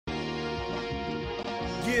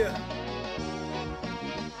Yeah.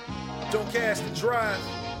 Don't cast the drive.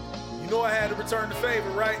 You know I had to return the favor,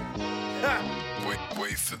 right? Ha!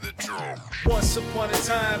 Wait for the drum. Once upon a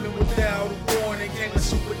time and without a warning came a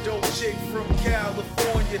super dope chick from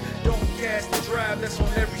California. Don't cast the drive, that's on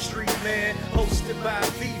every street, man. Hosted by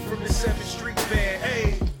V from the 7th Street Band.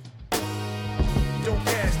 Hey, don't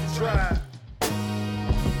cast the drive.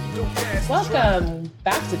 Welcome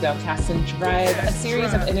back to Don't Cast and Drive, a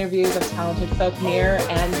series of interviews of talented folk near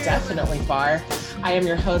and definitely far. I am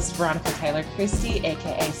your host, Veronica Tyler Christie,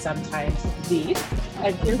 aka Sometimes V,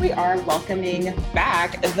 and here we are welcoming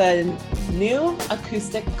back the New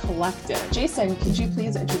Acoustic Collective. Jason, could you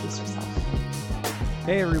please introduce yourself?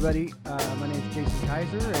 Hey everybody, my name is Jason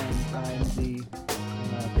Kaiser, and I'm the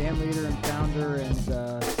band leader and founder, and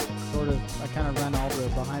I kind of run all the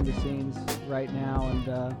behind the scenes right now,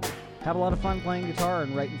 and have a lot of fun playing guitar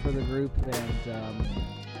and writing for the group, and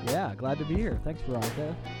yeah, glad to be here. Thanks,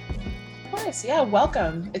 Veronica. Of course, yeah,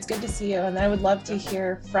 welcome. It's good to see you, and I would love to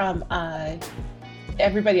hear from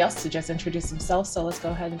everybody else to just introduce themselves, so let's go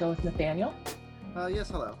ahead and go with Nathaniel. Yes,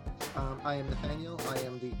 hello. I am Nathaniel. I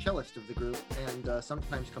am the cellist of the group and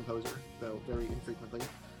sometimes composer, though very infrequently.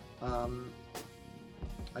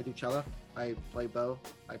 I do cello, I play bow,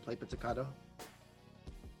 I play pizzicato.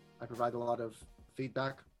 I provide a lot of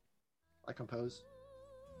feedback. I compose.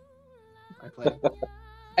 I play.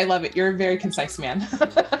 I love it. You're a very concise man.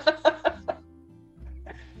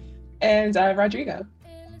 And Rodrigo.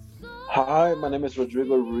 Hi, my name is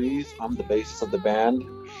Rodrigo Ruiz. I'm the bassist of the band.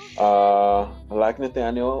 Like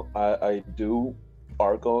Nathaniel, I do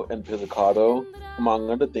arco and pizzicato, among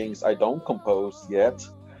other things. I don't compose yet.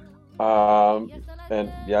 And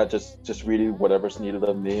yeah, just really whatever's needed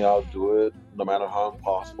of me, I'll do it, no matter how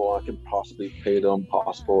impossible I can possibly pay the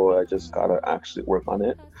impossible. I just gotta actually work on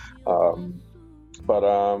it.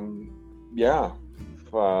 Yeah,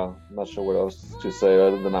 I'm not sure what else to say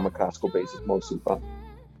other than I'm a classical bassist mostly, but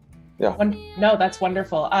yeah. No, that's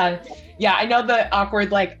wonderful. Yeah, I know the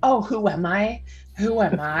awkward, like, oh, who am I? Who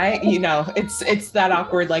am I? You know, it's that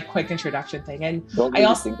awkward, like, quick introduction thing. And don't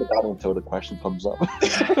really think about it until the question comes up.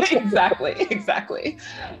 Exactly.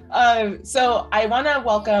 So I want to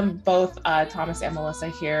welcome both Thomas and Melissa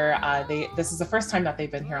here. This is the first time that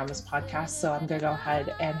they've been here on this podcast, so I'm going to go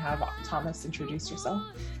ahead and have Thomas introduce yourself.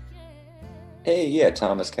 Hey, yeah,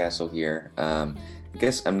 Thomas Castle here. I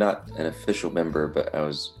guess I'm not an official member, but I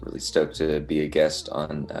was really stoked to be a guest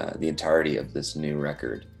on the entirety of this new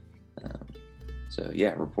record. So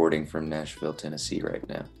yeah, reporting from Nashville, Tennessee right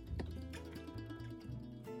now.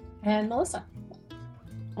 And Melissa.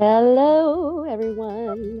 Hello,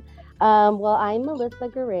 everyone. Well, I'm Melissa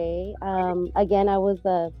Garay. Again, I was,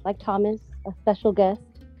 like Thomas, a special guest.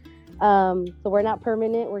 So we're not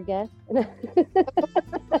permanent, we're guests.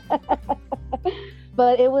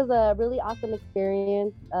 But it was a really awesome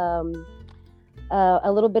experience.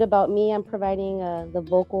 A little bit about me, I'm providing the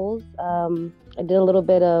vocals. I did a little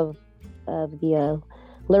bit of the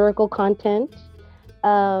lyrical content.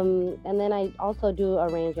 And then I also do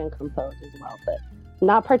arrange and compose as well, but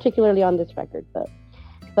not particularly on this record,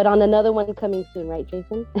 but on another one coming soon, right,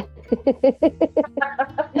 Jason?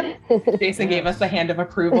 Jason gave us the hand of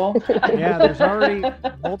approval. Yeah, there's already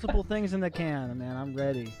multiple things in the can, man. I'm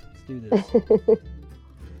ready. Let's do this.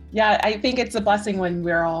 Yeah, I think it's a blessing when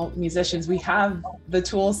we're all musicians. We have the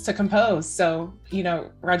tools to compose. So, you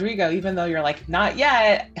know, Rodrigo, even though you're like, not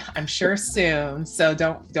yet, I'm sure soon. So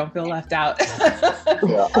don't feel left out.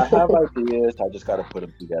 Yeah, I have ideas. I just got to put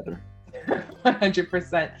them together.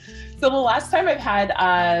 100%. So the last time I've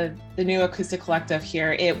had the New Acoustic Collective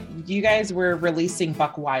here, you guys were releasing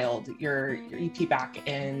Buck Wild, your EP, back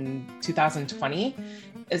in 2020.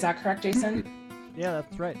 Is that correct, Jason? Yeah,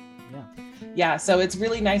 that's right. Yeah, so it's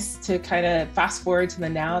really nice to kind of fast forward to the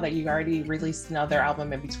now that you already released another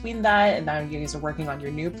album in between that, and now you guys are working on your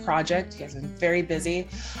new project. You guys have been very busy.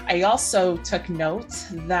 I also took note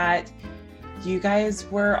that you guys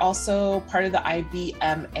were also part of the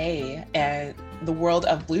IBMA and the World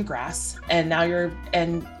of Bluegrass, and now you're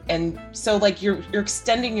so like you're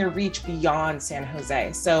extending your reach beyond San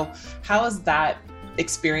Jose. So how has that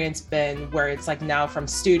experience been, where it's like now from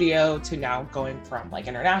studio to now going from like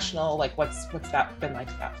international? Like what's that been like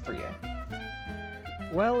that for you?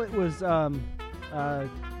 Well, it was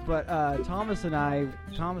but Thomas and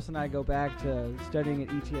I go back to studying at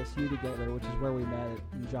ETSU together, which is where we met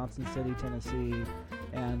in Johnson City, Tennessee.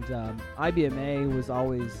 And IBMA was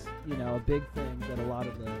always, a big thing that a lot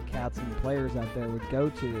of the cats and players out there would go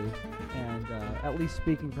to. And at least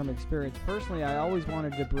speaking from experience, personally, I always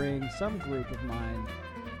wanted to bring some group of mine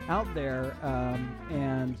out there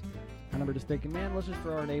and I remember just thinking, man, let's just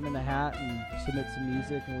throw our name in the hat and submit some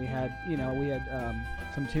music. And we had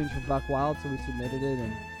some tunes from Buck Wild, so we submitted it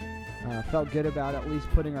and felt good about at least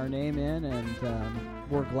putting our name in. And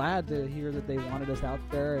we're glad to hear that they wanted us out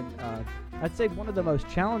there. And I'd say one of the most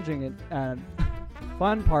challenging and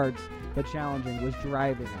fun parts, but challenging, was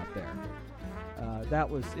driving out there.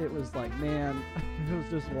 It was like, man, it was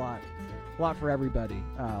just a lot for everybody.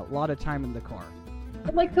 A lot of time in the car.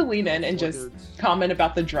 I'd like to lean in and just comment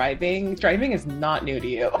about the driving. Driving is not new to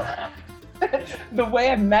you. The way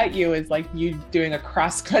I met you is like you doing a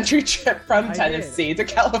cross-country trip from Tennessee to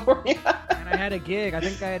California. And I had a gig. I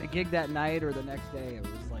think I had a gig that night or the next day. It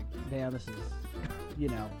was like, man, this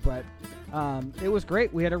is, but it was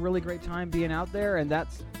great. We had a really great time being out there, and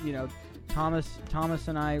that's, Thomas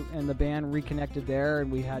and I and the band reconnected there, and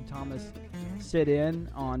we had Thomas sit in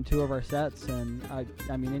on 2 of our sets, and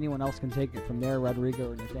I mean, anyone else can take it from there,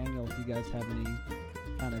 Rodrigo or Nathaniel, if you guys have any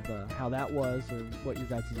kind of how that was or what your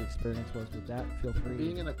guys' experience was with that, feel free.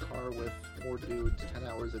 Being in a car with 4 dudes 10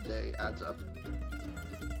 hours a day adds up.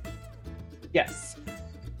 Yes.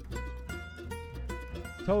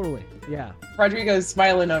 Totally, yeah. Rodrigo's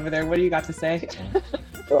smiling over there. What do you got to say?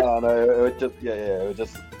 No, it was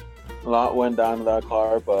just a lot went down in that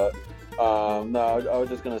car, but no, I was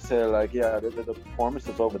just gonna say, like, yeah, the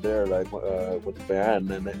performances over there, like with the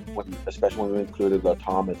band, and then especially when we included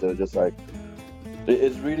Thomas, it was just like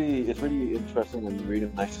it's really interesting and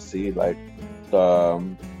really nice to see like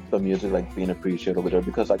the music like being appreciated over there,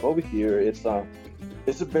 because like over here it's a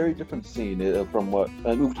very different scene from what,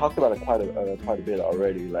 and we've talked about it quite a bit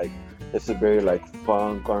already. Like it's a very like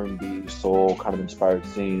funk, R&B, soul kind of inspired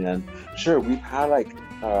scene, and sure we've had like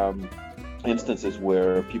instances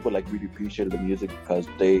where people like really appreciated the music because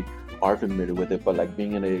they are familiar with it, but like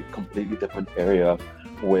being in a completely different area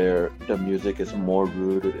where the music is more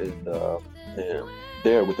rooted in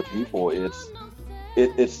there with the people,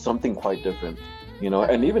 it's something quite different,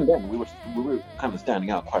 and even then we were kind of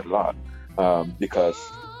standing out quite a lot because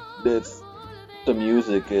the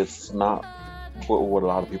music is not what a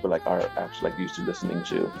lot of people like are actually like used to listening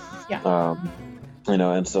to.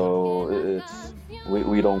 And so it's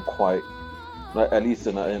we don't quite, at least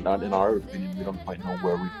in our opinion, we don't quite know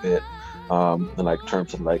where we fit in like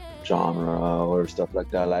terms of like genre or stuff like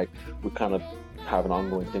that. Like we kind of have an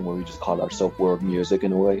ongoing thing where we just call ourselves world music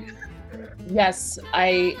in a way. Yes,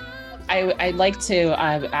 I'd like to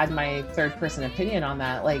add my third person opinion on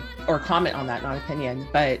that, or comment on that, not opinion,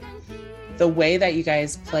 but the way that you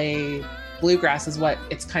guys play bluegrass is what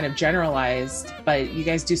it's kind of generalized, but you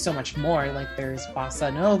guys do so much more. Like there's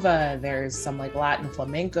bossa nova, there's some like Latin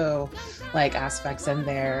flamenco like aspects in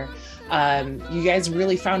there. You guys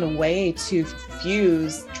really found a way to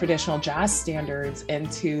fuse traditional jazz standards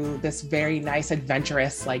into this very nice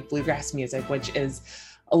adventurous like bluegrass music, which is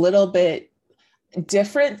a little bit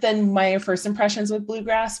different than my first impressions with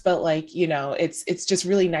bluegrass, but like, it's just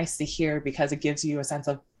really nice to hear because it gives you a sense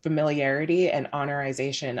of familiarity and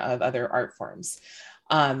honorization of other art forms.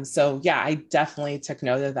 So yeah, I definitely took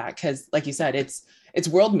note of that because like you said, it's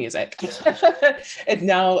world music. It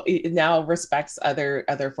now respects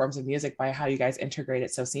other forms of music by how you guys integrate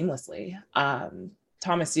it so seamlessly.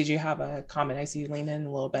 Thomas, did you have a comment? I see you lean in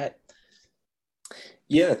a little bit.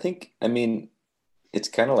 Yeah, I mean, it's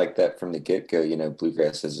kind of like that from the get-go.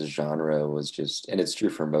 Bluegrass as a genre was just, and it's true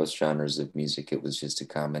for most genres of music, it was just a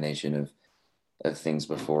combination of things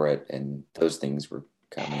before it, and those things were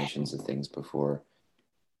combinations of things before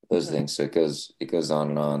those things. So it goes on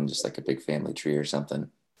and on, just like a big family tree or something.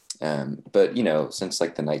 But since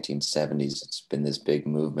like the 1970s, it's been this big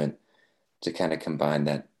movement to kind of combine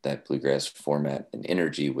that bluegrass format and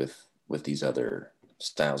energy with these other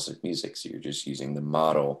styles of music. So you're just using the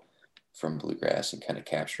model from bluegrass and kind of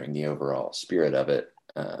capturing the overall spirit of it,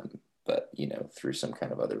 but through some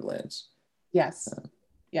kind of other lens.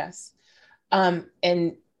 Yes.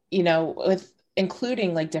 And with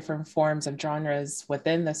including like different forms of genres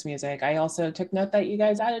within this music, I also took note that you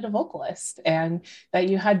guys added a vocalist and that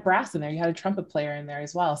you had brass in there, you had a trumpet player in there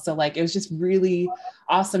as well. So like it was just really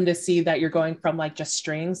awesome to see that you're going from like just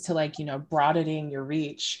strings to like broadening your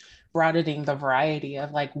reach, broadening the variety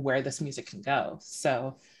of like where this music can go.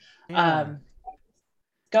 So go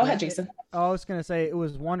ahead, Jason. I was gonna say it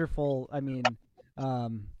was wonderful. I mean,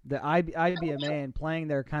 the IBMA and playing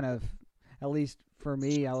there kind of, at least for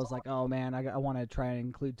me, I was like, oh man, I want to try and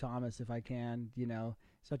include Thomas if I can.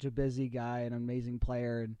 Such a busy guy, an amazing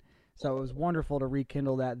player, and so it was wonderful to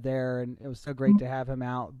rekindle that there, and it was so great to have him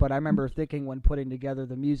out. But I remember thinking when putting together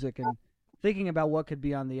the music and thinking about what could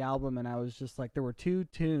be on the album, and I was just like, there were 2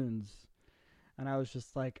 tunes, and I was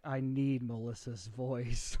just like, I need Melissa's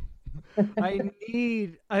voice. I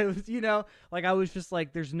was, I was just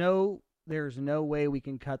like, there's no way we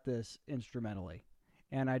can cut this instrumentally.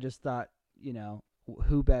 And I just thought,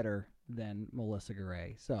 who better than Melissa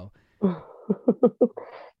Garay? So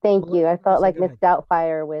Thank you. I felt like go Miss ahead.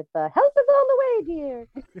 Doubtfire with "Help is on the way, dear."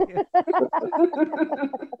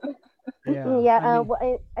 Yeah.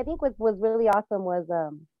 I think what was really awesome was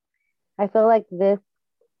I feel like this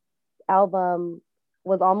album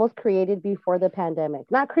was almost created before the pandemic.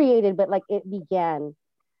 Not created, but like it began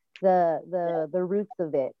the roots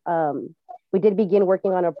of it. We did begin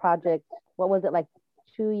working on a project. What was it, like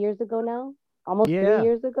 2 years ago now? Almost 3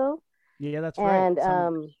 years ago. Yeah, that's right.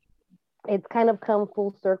 And it's kind of come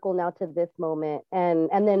full circle now to this moment, and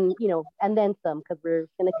then and then some, because we're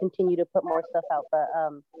going to continue to put more stuff out.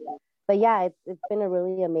 But yeah, it's been a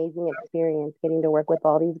really amazing experience getting to work with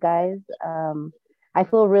all these guys. I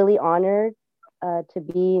feel really honored to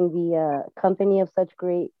be in the company of such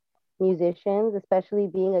great musicians, especially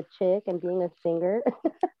being a chick and being a singer.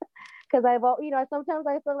 Because sometimes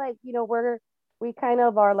I feel like we kind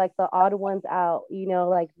of are like the odd ones out,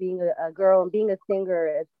 like being a girl and being a singer.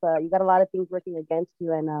 It's you got a lot of things working against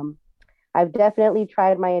you, and I've definitely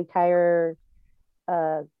tried my entire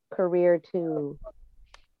career to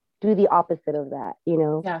do the opposite of that,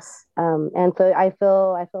 Yes. And so I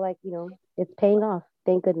feel like it's paying off.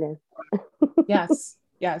 Thank goodness.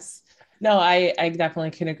 Yes. No, I definitely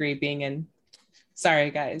can agree.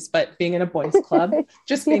 Sorry guys, but being in a boys club,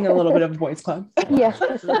 just being a little bit of a boys club. Yeah.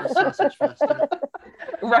 Sausage fest.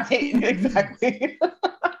 Right, exactly.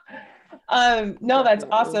 No, that's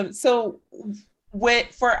awesome. So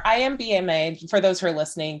for IMBMA, for those who are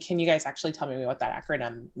listening, can you guys actually tell me what that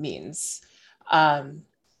acronym means?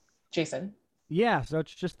 Jason? Yeah, so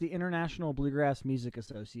it's just the International Bluegrass Music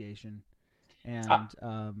Association. And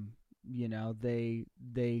they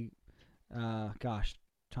gosh,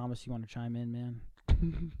 Thomas, you want to chime in, man?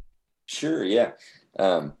 Sure, yeah.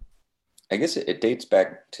 I guess it dates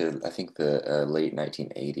back to, I think, the late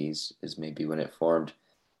 1980s is maybe when it formed.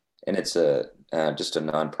 And it's just a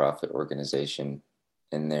nonprofit organization,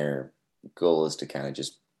 and their goal is to kind of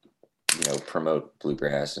just, promote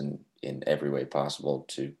bluegrass in every way possible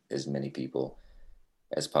to as many people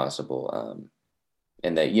as possible.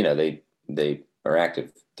 And they are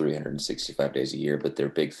active 365 days a year, but their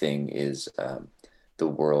big thing is the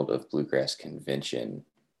World of Bluegrass Convention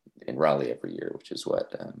in Raleigh every year, which is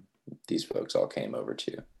what these folks all came over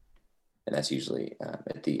to. And that's usually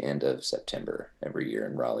at the end of September every year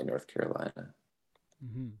in Raleigh, North Carolina.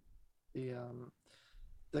 Mm-hmm.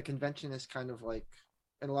 The convention is kind of like,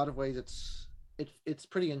 in a lot of ways, it's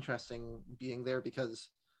pretty interesting being there, because,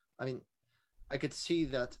 I mean, I could see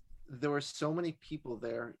that there were so many people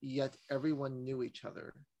there, yet everyone knew each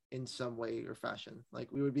other in some way or fashion.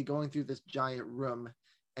 Like, we would be going through this giant room,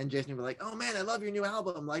 and Jason would be like, "Oh man, I love your new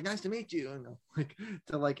album. Like, nice to meet you." And like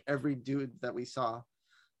to like every dude that we saw,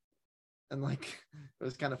 and like it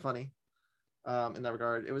was kind of funny in that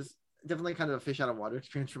regard. It was definitely kind of a fish out of water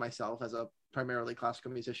experience for myself as a primarily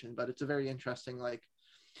classical musician, but it's a very interesting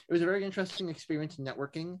it was a very interesting experience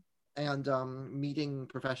networking and meeting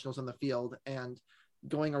professionals in the field and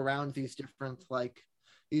going around these different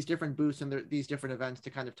booths and these different events to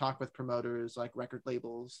kind of talk with promoters, like record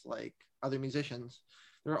labels, like other musicians.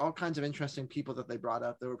 There were all kinds of interesting people that they brought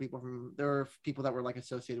up. There were people that were like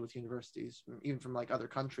associated with universities, even from like other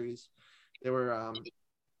countries. There were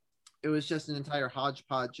it was just an entire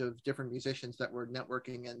hodgepodge of different musicians that were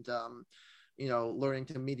networking and learning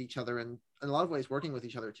to meet each other, and in a lot of ways working with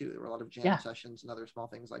each other too. There were a lot of jam sessions and other small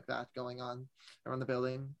things like that going on around the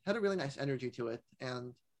building. Had a really nice energy to it,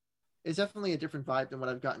 and it's definitely a different vibe than what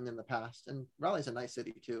I've gotten in the past. And Raleigh's a nice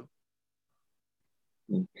city too.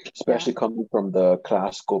 Especially coming from the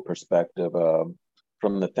classical perspective.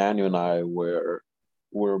 From Nathaniel and I,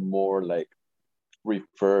 we're more like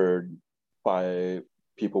referred by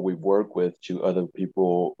people we work with to other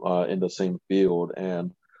people in the same field,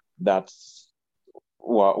 and that's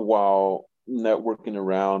while networking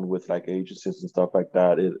around with like agencies and stuff like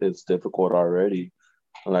that, it's difficult already.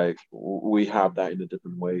 Like, we have that in a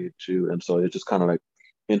different way too, and so it's just kind of like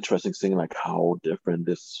interesting seeing like how different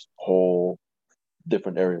this whole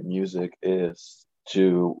different area of music is,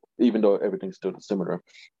 to even though everything's still similar.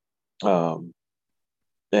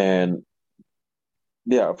 And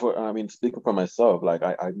yeah, speaking for myself, like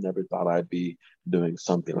I never thought I'd be doing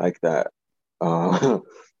something like that.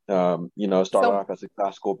 Started off as a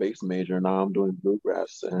classical bass major, now I'm doing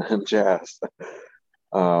bluegrass and jazz.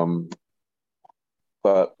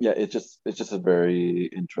 But yeah, it's just a very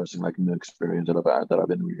interesting new experience that I've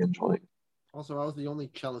been really enjoying. Also, I was the only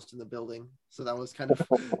cellist in the building, so that was kind of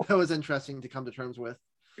that was interesting to come to terms with.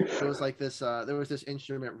 there was like this there was this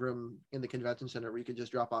instrument room in the convention center where you could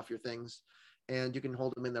just drop off your things and you can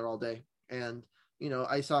hold them in there all day. And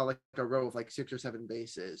I saw like a row of like 6 or 7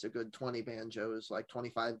 basses, a good 20 banjos, like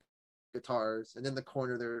 25 guitars, and in the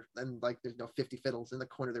corner there, and like there's 50 fiddles. In the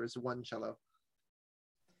corner there was 1 cello.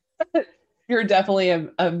 You're definitely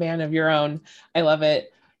a man of your own. I love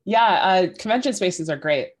it. Yeah, convention spaces are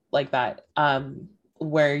great like that,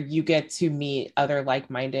 where you get to meet other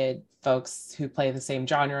like-minded folks who play the same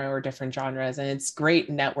genre or different genres, and it's great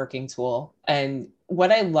networking tool. And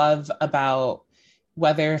what I love about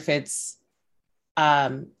whether if it's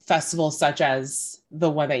festivals such as the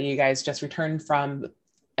one that you guys just returned from,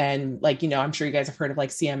 and like, I'm sure you guys have heard of like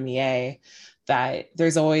CMEA, that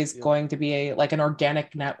there's always going to be an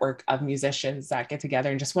organic network of musicians that get together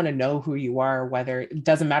and just want to know who you are, whether it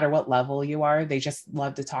doesn't matter what level you are, they just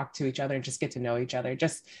love to talk to each other and just get to know each other,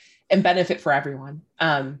 just and benefit for everyone.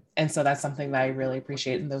 And so that's something that I really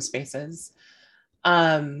appreciate in those spaces.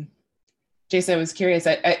 Jason, I was curious,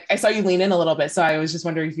 I saw you lean in a little bit, so I was just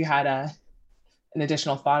wondering if you had an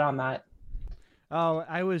additional thought on that. Oh,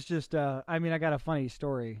 I was just, I got a funny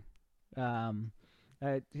story. We're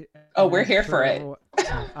here for it.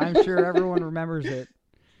 I'm sure everyone remembers it.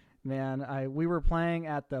 Man, we were playing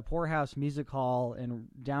at the Poorhouse Music Hall in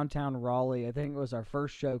downtown Raleigh. I think it was our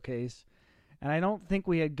first showcase. And I don't think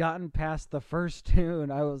we had gotten past the first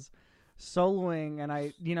tune. I was soloing,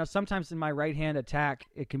 and sometimes in my right-hand attack,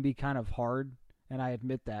 it can be kind of hard. And I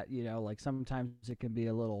admit that, like sometimes it can be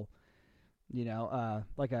a little,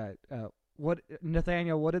 like what,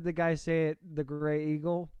 Nathaniel, what did the guy say at the Gray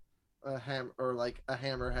Eagle? A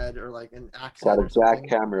hammerhead or like an axe. Got a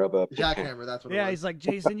jackhammer of a jackhammer. That's what. Yeah, he's like,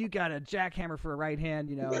 Jason, you got a jackhammer for a right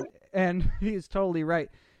hand, and he's totally right.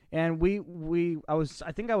 And I was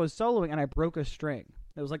soloing and I broke a string.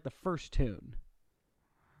 It was like the first tune.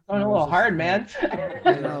 Going a little hard, man.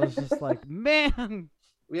 And I was just like, man.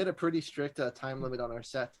 We had a pretty strict time limit on our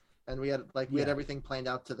set, and we had everything planned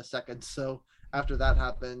out to the second. So after that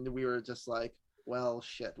happened, we were just like, well,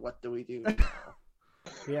 shit, what do we do now?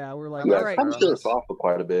 Yeah, we're like, all right. I'm sure it's off for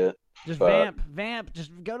quite a bit. Just vamp.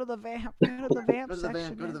 Just go to the vamp. Go to the vamp. Go to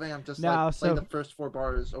the vamp. Just play the first 4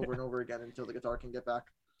 bars over and over again until the guitar can get back.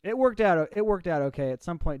 It worked out okay. At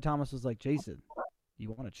some point, Thomas was like, Jason,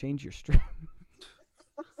 you want to change your string?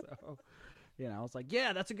 So, I was like,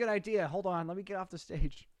 yeah, that's a good idea. Hold on, let me get off the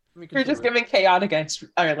stage. You're just giving chaotic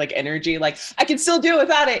energy. Like, I can still do it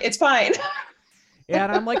without it. It's fine. Yeah,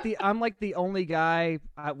 and I'm like the only guy.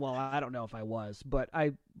 I don't know if I was, but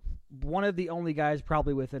one of the only guys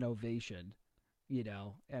probably with an ovation,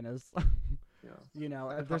 and it's,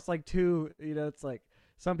 there's like 2, it's like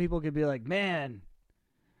some people could be like, man,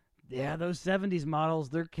 yeah, those 70s models,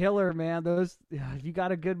 they're killer, man. Those, if you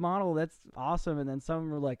got a good model, that's awesome. And then some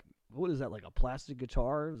were like, what is that, like a plastic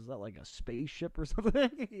guitar? Is that like a spaceship or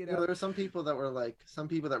something? There were some people that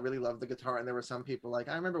really loved the guitar, and there were some people like,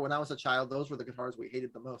 I remember when I was a child, those were the guitars we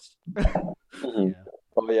hated the most. Yeah.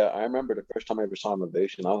 Oh yeah, I remember the first time I ever saw an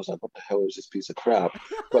Ovation, I was like, what the hell is this piece of crap?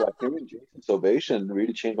 But like hearing Jason's Ovation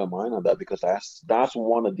really changed my mind on that, because that's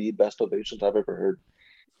one of the best Ovations I've ever heard.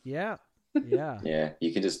 Yeah. Yeah,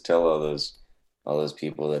 you can just tell all those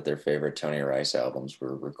people that their favorite Tony Rice albums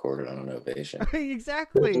were recorded on an Ovation.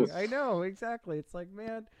 Exactly. I know, exactly. It's like,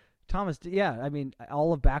 man, Thomas, yeah,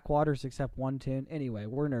 all of Backwaters except one tune. Anyway,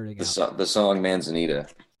 we're nerding out. The song Manzanita.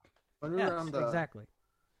 When we were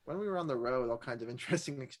on the road, all kinds of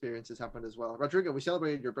interesting experiences happened as well. Rodrigo, we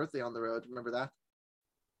celebrated your birthday on the road. Remember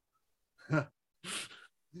that?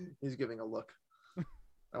 He's giving a look.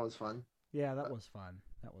 That was fun. Yeah, that was fun.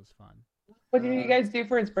 What did you guys do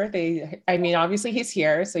for his birthday? Obviously he's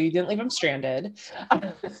here, so you didn't leave him stranded.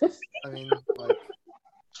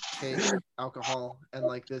 Cake, alcohol, and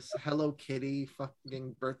like this Hello Kitty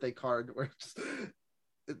fucking birthday card where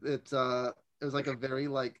it was like a very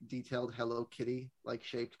like detailed Hello Kitty like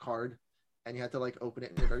shaped card, and you had to like open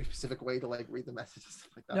it in a very specific way to like read the messages and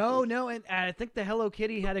stuff like that. No, and I think the Hello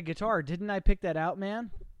Kitty had a guitar. Didn't I pick that out, man?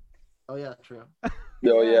 Oh yeah, true.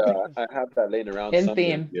 Oh yeah, I have that laying around. In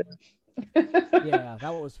theme. Yeah,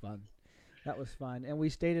 that was fun. And we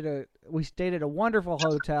stayed at a wonderful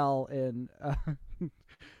hotel in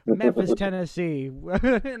Memphis, Tennessee,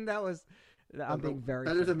 and that was. I'm being very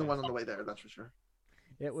better than the one on the way there. That's for sure.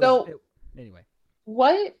 It was. Anyway.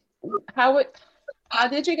 How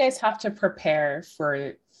did you guys have to prepare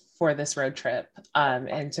for this road trip,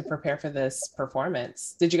 and to prepare for this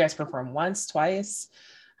performance? Did you guys perform once, twice?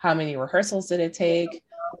 How many rehearsals did it take?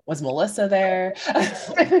 Was Melissa there?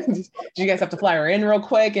 Did you guys have to fly her in real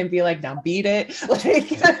quick and be like, now beat it?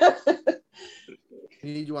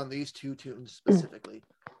 We need you on these 2 tunes specifically.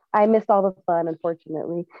 I missed all the fun,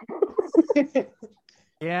 unfortunately.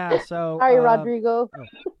 Yeah. So. Sorry, Rodrigo.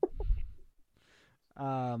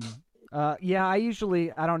 Yeah,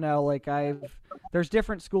 I don't know, like there's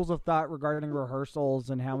different schools of thought regarding rehearsals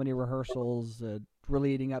and how many rehearsals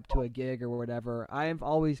leading up to a gig or whatever. I've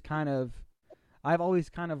always kind of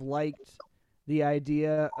liked the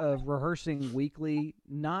idea of rehearsing weekly,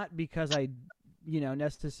 not because I,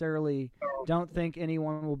 necessarily don't think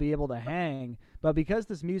anyone will be able to hang, but because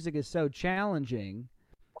this music is so challenging,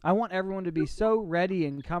 I want everyone to be so ready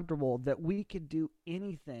and comfortable that we could do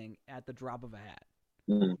anything at the drop of a hat.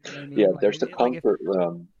 Mm. I mean, Yeah, like, there's the comfort.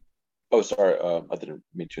 Oh, sorry, I didn't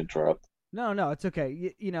mean to interrupt. No, it's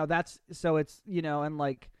okay. That's so it's and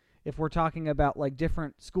like if we're talking about like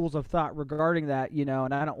different schools of thought regarding that,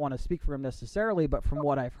 and I don't want to speak for him necessarily, but from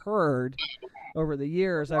what I've heard over the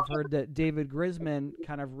years, I've heard that David Grisman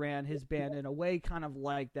kind of ran his band in a way kind of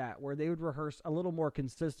like that, where they would rehearse a little more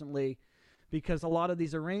consistently, because a lot of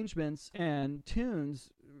these arrangements and tunes,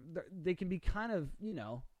 they can be kind of,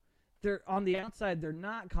 they're on the outside, they're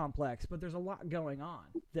not complex, but there's a lot going on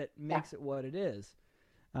that makes it what it is.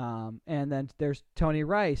 And then there's Tony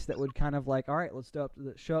Rice that would kind of like, all right, let's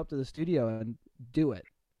show up to the studio and do it.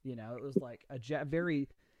 It was like a very,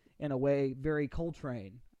 in a way, very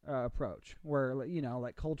Coltrane approach, where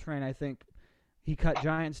like Coltrane, I think he cut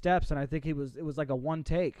giant steps, and I think it was like a one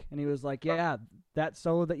take, and he was like, yeah, that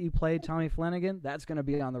solo that you played, Tommy Flanagan, that's going to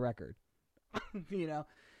be on the record.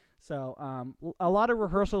 So a lot of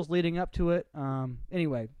rehearsals leading up to it.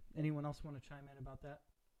 Anyway, anyone else want to chime in about that?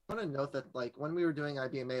 I want to note that, like, when we were doing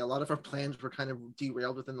IBMA, a lot of our plans were kind of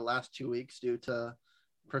derailed within the last 2 weeks due to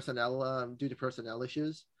personnel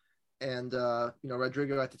issues. And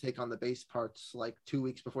Rodrigo had to take on the bass parts like 2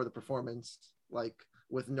 weeks before the performance, like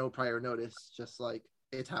with no prior notice, just like,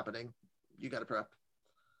 it's happening, you got to prep.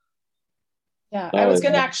 Yeah, I was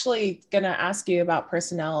gonna ask you about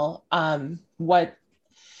personnel, what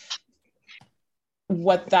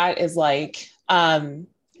that is like.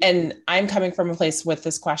 And I'm coming from a place with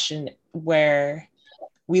this question where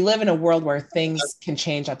we live in a world where things can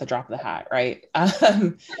change at the drop of the hat, right?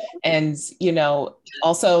 And,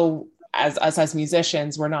 also as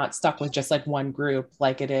musicians, we're not stuck with just like one group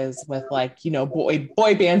like it is with like,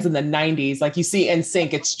 boy bands in the 90s. Like you see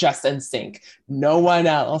NSYNC, it's just NSYNC, no one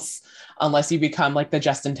else, unless you become like the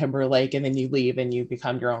Justin Timberlake and then you leave and you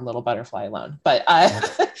become your own little butterfly alone. But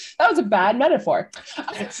that was a bad metaphor.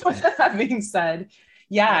 That being said,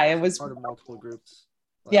 yeah, it was part of multiple groups.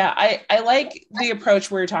 Yeah, I like the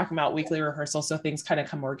approach where you're talking about weekly rehearsal, so things kind of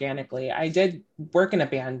come organically. I did work in a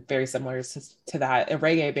band very similar to that, a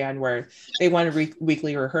reggae band, where they wanted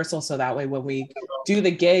weekly rehearsal, so that way when we do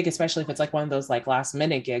the gig, especially if it's like one of those like last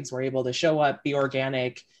minute gigs, we're able to show up, be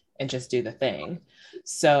organic, and just do the thing.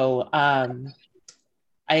 So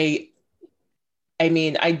I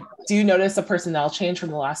do notice a personnel change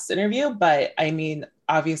from the last interview, but I mean,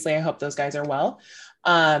 obviously I hope those guys are well.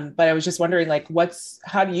 But I was just wondering, like, what's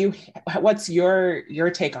your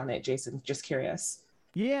take on it, Jason? Just curious.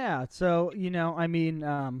 Yeah. So,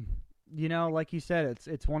 like you said,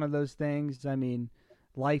 it's one of those things. I mean,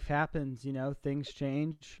 life happens, things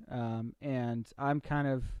change. And I'm kind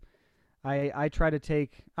of, I try to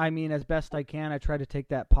take, as best I can, I try to take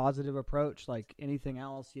that positive approach, like anything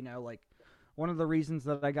else, like one of the reasons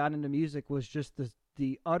that I got into music was just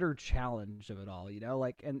the utter challenge of it all,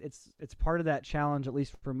 and it's part of that challenge, at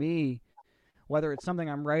least for me, whether it's something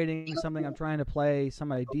I'm writing, something I'm trying to play,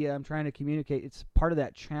 some idea I'm trying to communicate, it's part of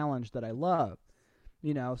that challenge that I love,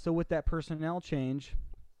 so with that personnel change,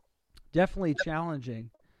 definitely challenging,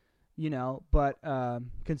 but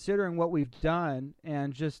considering what we've done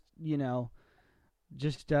and just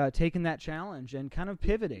taking that challenge and kind of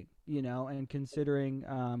pivoting, and considering,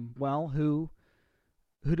 who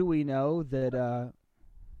do we know that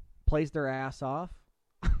plays their ass off,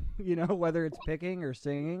 whether it's picking or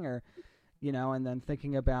singing or, and then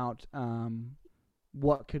thinking about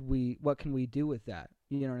what can we do with that?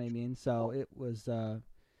 You know what I mean? So it was,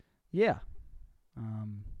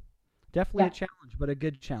 definitely a challenge, but a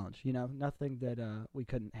good challenge, nothing that we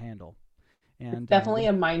couldn't handle. And definitely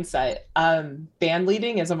a mindset. Band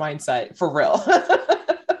leading is a mindset for real.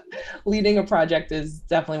 Leading a project is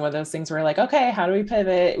definitely one of those things where like, okay, how do we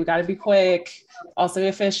pivot? We got to be quick, also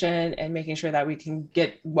efficient, and making sure that we can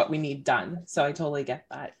get what we need done. So I totally get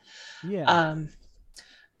that. Yeah.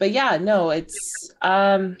 But yeah, no, it's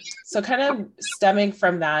so kind of stemming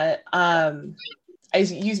from that. You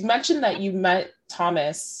mentioned that you met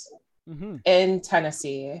Thomas in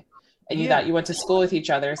Tennessee, and you thought you went to school with each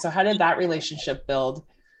other. So how did that relationship build?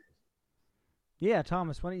 Yeah,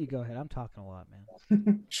 Thomas, why don't you go ahead? I'm talking a lot, man.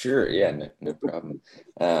 Sure. Yeah, no problem.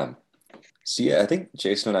 So yeah, I think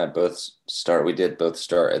Jason and I we did both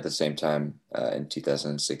start at the same time in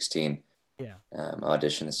 2016. Yeah.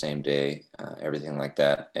 Audition the same day, everything like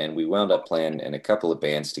that. And we wound up playing in a couple of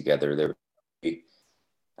bands together. There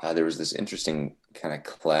was this interesting kind of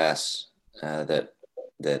class that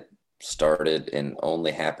started and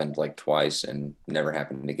only happened like twice and never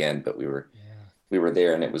happened again. But we were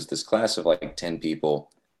there, and it was this class of like 10 people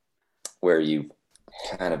where you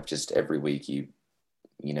kind of just every week you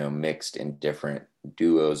mixed in different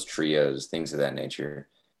duos, trios, things of that nature,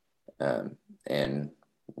 and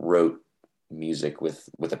wrote music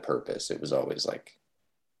with a purpose. It was always like,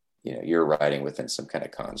 you're writing within some kind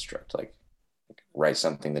of construct, like write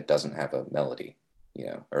something that doesn't have a melody,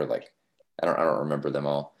 or like, I don't remember them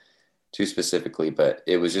all too specifically, but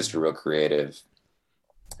it was just a real creative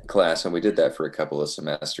class. And we did that for a couple of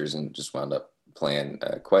semesters and just wound up playing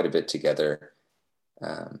quite a bit together.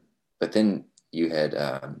 But then you had,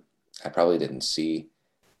 I probably didn't see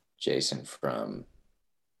Jason from,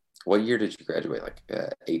 what year did you graduate? Like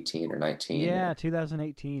 18 or 19? Yeah,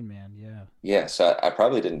 2018, man. Yeah. Yeah. So I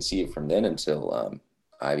probably didn't see you from then until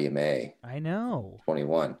IBMA. I know.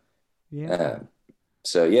 21. Yeah.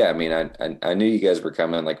 So yeah, I mean, I knew you guys were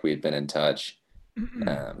coming, like we had been in touch.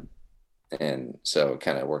 And so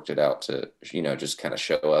kind of worked it out to, just kind of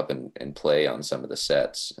show up and play on some of the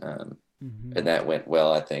sets. And that went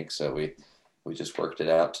well, I think. So we just worked it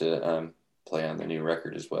out to play on the new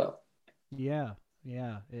record as well. Yeah.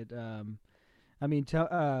 It. I mean,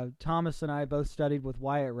 Thomas and I both studied with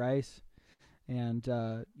Wyatt Rice, and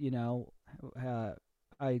I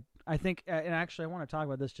think, and actually, I want to talk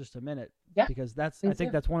about this just a minute, because I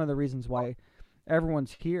think that's one of the reasons why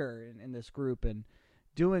everyone's here in this group and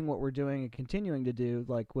doing what we're doing and continuing to do,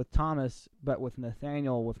 like with Thomas, but with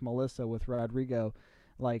Nathaniel, with Melissa, with Rodrigo,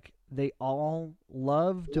 like they all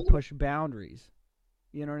love to push boundaries.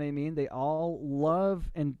 You know what I mean? They all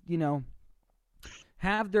love and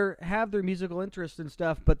have their musical interests and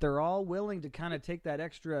stuff, but they're all willing to kind of take that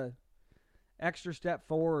extra step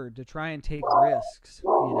forward to try and take risks,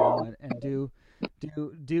 and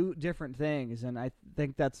do different things. And I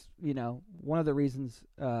think that's, one of the reasons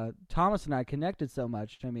Thomas and I connected so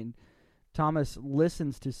much. I mean, Thomas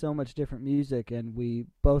listens to so much different music, and we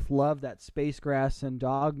both love that Spacegrass and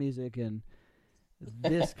Dog music, and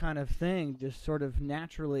this kind of thing just sort of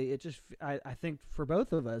naturally, I think for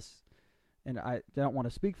both of us, and I don't want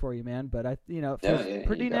to speak for you, man, but it feels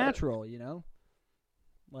pretty natural,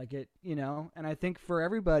 like it, and I think for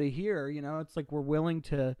everybody here, it's like we're willing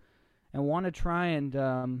to and want to try and,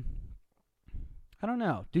 I don't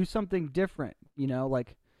know, do something different,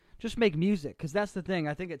 like just make music. 'Cause that's the thing.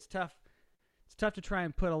 I think it's tough. It's tough to try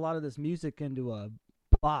and put a lot of this music into a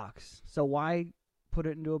box. So why put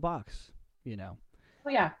it into a box, Oh,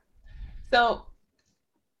 yeah. So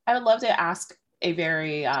I would love to ask a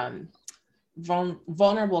very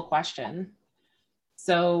vulnerable question.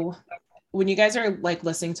 So when you guys are like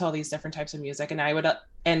listening to all these different types of music,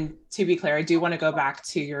 and to be clear, I do want to go back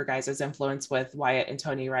to your guys' influence with Wyatt and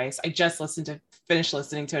Tony Rice. I just finished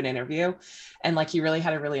listening to an interview, and like he really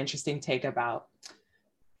had a really interesting take about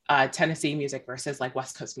Tennessee music versus like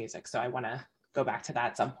West Coast music. So I want to go back to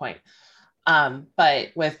that at some point.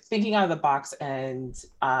 But with thinking out of the box and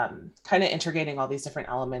kind of integrating all these different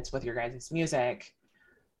elements with your guys' music,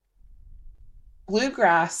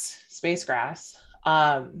 bluegrass, spacegrass,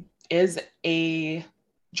 is a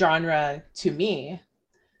genre to me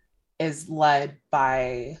is led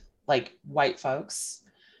by like white folks.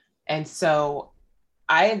 And so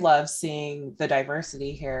I love seeing the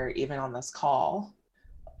diversity here, even on this call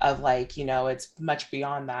of like, it's much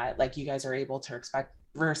beyond that. Like you guys are able to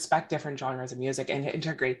respect different genres of music and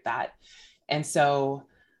integrate that. And so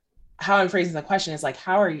how I'm phrasing the question is like,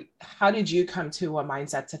 how did you come to a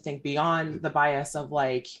mindset to think beyond the bias of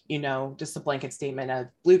like, just a blanket statement of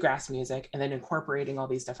bluegrass music and then incorporating all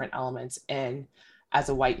these different elements in as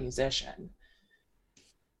a white musician?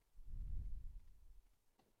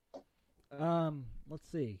 Let's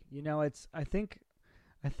see. I think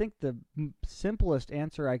the simplest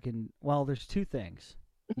answer there's two things,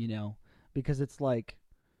 because it's like,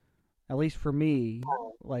 at least for me,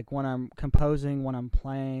 like when I'm composing, when I'm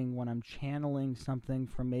playing, when I'm channeling something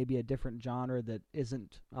from maybe a different genre that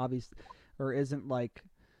isn't obvious or isn't like,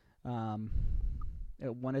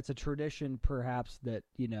 when it's a tradition perhaps that,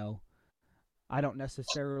 I don't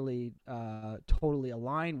necessarily totally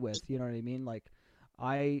align with, you know what I mean? Like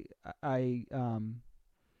I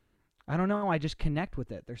don't know, I just connect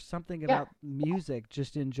with it. There's something about music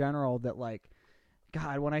just in general that like,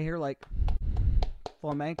 God, when I hear like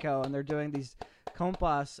flamenco, and they're doing these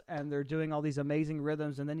compas, and they're doing all these amazing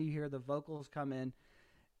rhythms, and then you hear the vocals come in.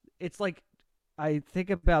 It's like I think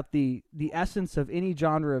about the essence of any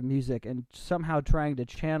genre of music and somehow trying to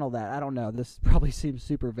channel that. I don't know. This probably seems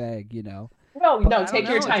super vague, you know. No, take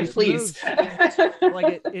your time, please.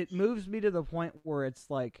 Like it moves me to the point where it's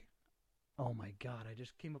like, oh my God, I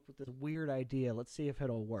just came up with this weird idea. Let's see if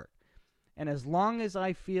it'll work. And as long as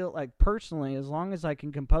I feel like personally, as long as I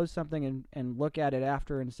can compose something and look at it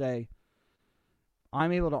after and say,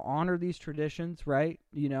 I'm able to honor these traditions, right?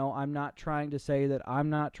 You know, I'm not trying to say that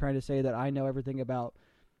I know everything about,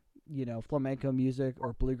 you know, flamenco music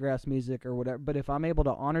or bluegrass music or whatever. But if I'm able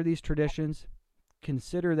to honor these traditions,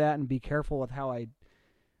 consider that and be careful with how I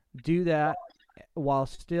do that while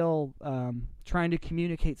still trying to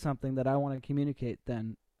communicate something that I want to communicate,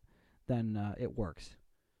 then it works.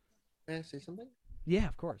 May I say something? Yeah,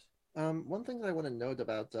 of course. One thing that I want to note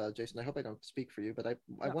about Jason, I hope I don't speak for you, but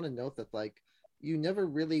I want to note that like you never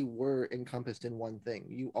really were encompassed in one thing.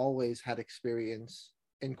 You always had experience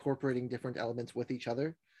incorporating different elements with each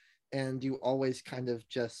other, and you always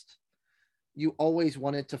you always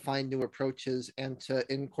wanted to find new approaches and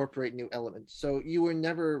to incorporate new elements. So you were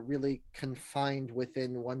never really confined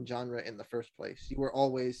within one genre in the first place. You were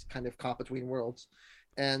always kind of caught between worlds.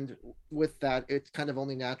 And with that, it's kind of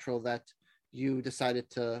only natural that you decided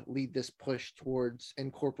to lead this push towards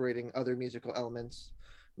incorporating other musical elements,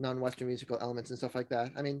 non-Western musical elements and stuff like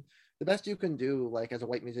that. I mean, the best you can do, like as a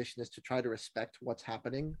white musician, is to try to respect what's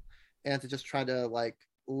happening and to just try to like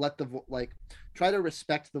try to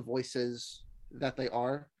respect the voices that they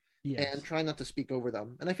are. Yes. And try not to speak over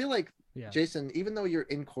them. And I feel like, Jason, even though you're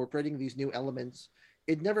incorporating these new elements,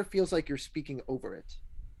 it never feels like you're speaking over it.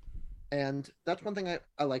 And that's one thing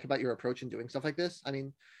I like about your approach in doing stuff like this. I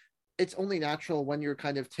mean, it's only natural when you're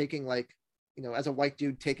kind of taking like, you know, as a white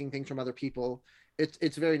dude taking things from other people,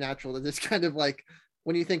 it's very natural that this kind of like,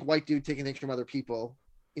 when you think white dude taking things from other people,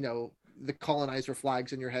 you know, the colonizer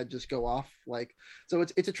flags in your head just go off. Like, so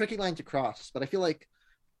it's a tricky line to cross, but I feel like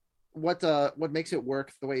what makes it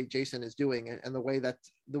work the way Jason is doing it, and the way that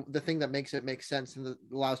the thing that makes it make sense and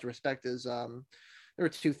allows to respect is there are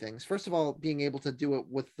two things. First of all, being able to do it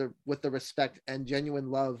with the respect and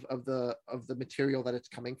genuine love of the material that it's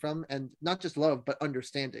coming from, and not just love but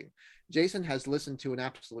understanding. Jason has listened to an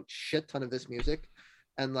absolute shit ton of this music,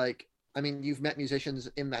 and like, I mean, you've met musicians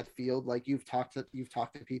in that field, like you've talked to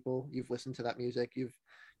people, you've listened to that music,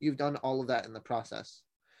 you've done all of that in the process.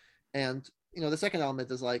 And you know, the second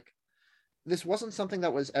element is like, this wasn't something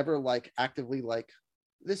that was ever like actively like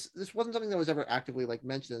this wasn't something that was ever actively like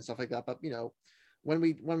mentioned and stuff like that. But you know, when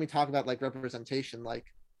we talk about like representation, like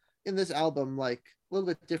in this album, like a little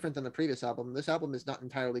bit different than the previous album, this album is not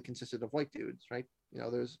entirely consisted of white dudes, right? You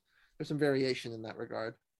know, there's some variation in that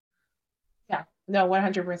regard. Yeah, no,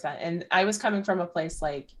 100%. And I was coming from a place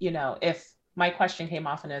like, you know, if my question came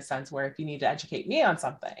off in a sense where if you need to educate me on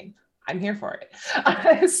something, I'm here for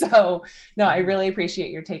it. So no, I really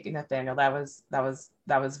appreciate your take, Nathaniel. That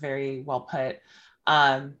was very well put.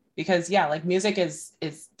 Because yeah, like music is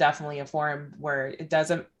definitely a form where it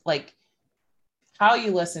doesn't, like, how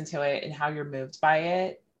you listen to it and how you're moved by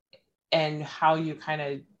it and how you kind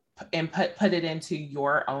of put it into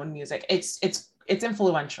your own music. It's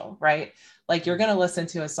influential, right? Like you're going to listen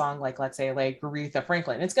to a song like, let's say like Aretha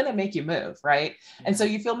Franklin, it's going to make you move, right? And so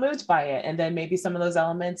you feel moved by it. And then maybe some of those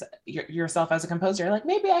elements yourself as a composer, you're like,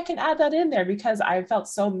 maybe I can add that in there because I felt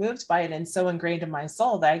so moved by it and so ingrained in my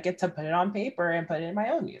soul that I get to put it on paper and put it in my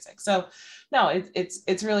own music. So no,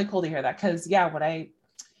 it's really cool to hear that. Cause yeah,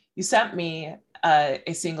 you sent me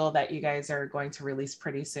a single that you guys are going to release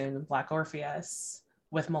pretty soon, Black Orpheus,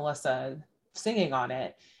 with Melissa singing on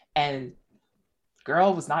it. And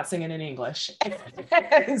girl was not singing in English.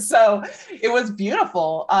 So it was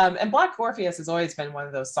beautiful. And Black Orpheus has always been one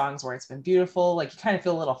of those songs where it's been beautiful. Like you kind of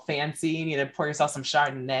feel a little fancy. You need to pour yourself some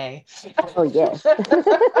Chardonnay. Oh, yes.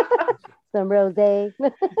 Some rosé.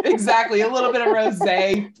 Exactly. A little bit of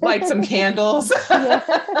rosé, light some candles.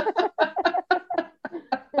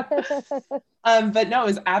 But no, it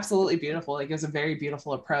was absolutely beautiful. Like it was a very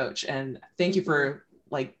beautiful approach. And thank you for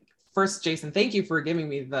like, first, Jason, thank you for giving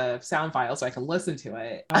me the sound file so I can listen to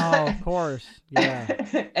it. Oh, of course.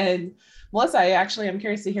 Yeah. And Melissa, I'm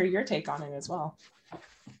curious to hear your take on it as well.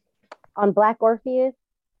 On Black Orpheus?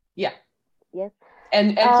 Yeah. Yes.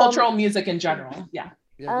 And cultural music in general. Yeah.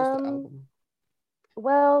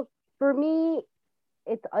 Well, for me,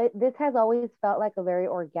 this has always felt like a very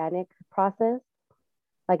organic process.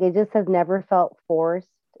 Like it just has never felt forced.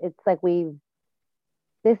 It's like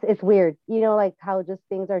it's weird, you know, like how just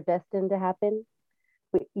things are destined to happen.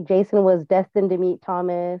 Jason was destined to meet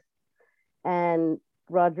Thomas, and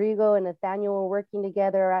Rodrigo and Nathaniel were working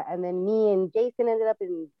together, and then me and Jason ended up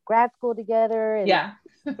in grad school together, and Yeah.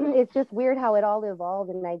 it's just weird how it all evolved.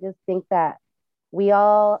 And I just think that we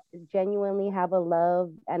all genuinely have a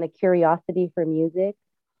love and a curiosity for music,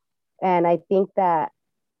 and I think that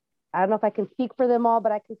I don't know if I can speak for them all,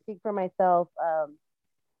 but I can speak for myself.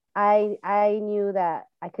 I knew that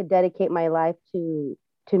I could dedicate my life to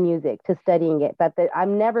music, to studying it, but that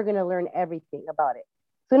I'm never going to learn everything about it.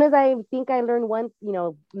 As soon as I think I learn one,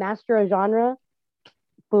 master a genre,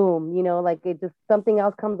 boom, like it just something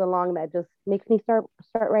else comes along that just makes me start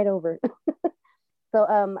right over. So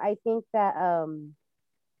I think that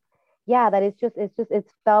yeah, that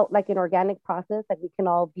it's felt like an organic process, that we can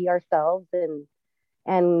all be ourselves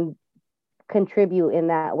and contribute in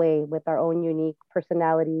that way with our own unique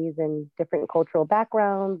personalities and different cultural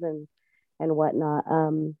backgrounds and whatnot.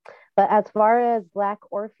 But as far as Black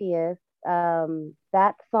Orpheus,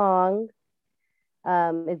 that song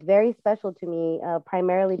is very special to me,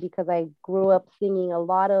 primarily because I grew up singing a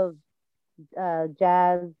lot of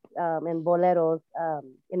jazz and boleros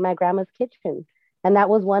in my grandma's kitchen. And that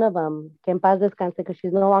was one of them, Que en paz descanse, because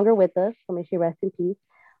she's no longer with us, so may she rest in peace.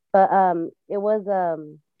 But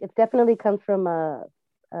it definitely comes from a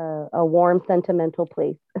warm, sentimental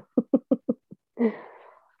place.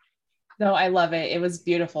 No, I love it. It was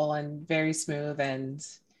beautiful and very smooth. And,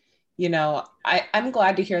 I'm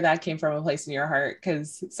glad to hear that came from a place in your heart,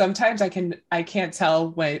 because sometimes I can't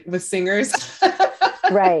tell with singers.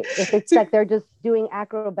 Right. If it's like they're just doing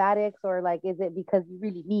acrobatics, or like, is it because you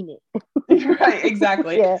really mean it? Right,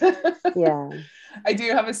 exactly. Yeah. I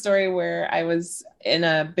do have a story where I was in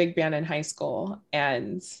a big band in high school,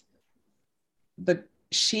 and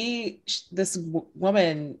this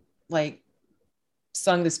woman like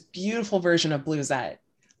sung this beautiful version of Bluesette,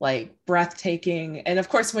 like breathtaking. And of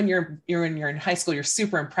course, when you're in high school, you're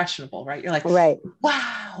super impressionable, right? You're like, right,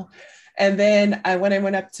 wow. And then when I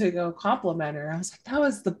went up to go compliment her, I was like, that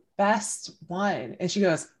was the best one. And she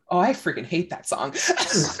goes, oh, I freaking hate that song.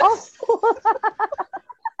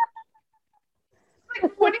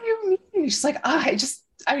 Like, what do you mean? She's like, I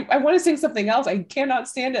want to sing something else. I cannot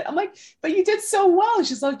stand it. I'm like, but you did so well.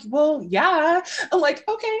 She's like, well, yeah. I'm like,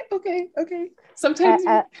 okay.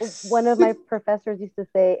 Sometimes one of my professors used to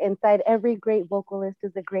say, inside every great vocalist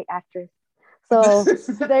is a great actress. So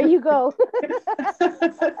there you go.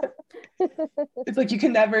 It's like you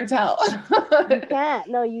can never tell. You can't.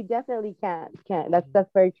 No, you definitely can't. That's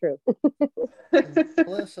very true.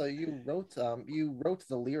 Melissa, you wrote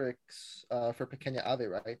the lyrics for Pequeña Ave,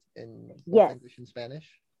 right? In both yes. English and Spanish.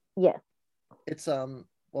 Yes. It's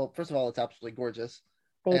well, first of all, it's absolutely gorgeous.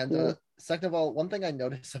 Thank you. Second of all, one thing I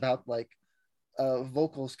noticed about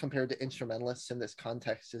vocals compared to instrumentalists in this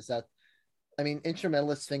context is that, I mean,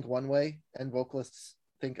 instrumentalists think one way and vocalists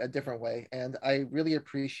think a different way. And I really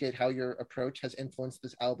appreciate how your approach has influenced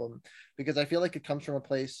this album, because I feel like it comes from a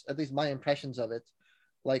place, at least my impressions of it,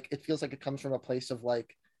 like it feels like it comes from a place of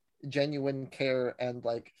like genuine care and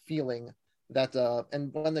like feeling that,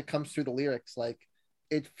 and when it comes through the lyrics, like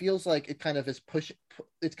it feels like it kind of is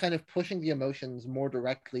it's kind of pushing the emotions more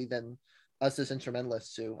directly than us as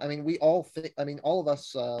instrumentalists do. I mean, all of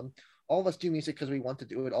us do music because we want to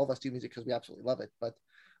do it. All of us do music because we absolutely love it. But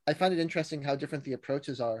I find it interesting how different the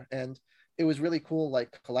approaches are. And it was really cool,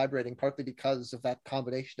 like collaborating, partly because of that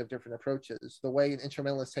combination of different approaches. The way an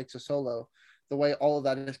instrumentalist takes a solo, the way all of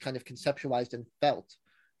that is kind of conceptualized and felt,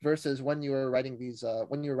 versus when you were writing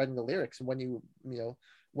when you were writing the lyrics, and when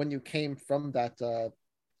you came from that, sorry,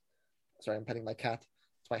 I'm petting my cat.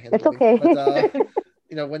 It's my hand. It's moving. Okay. But,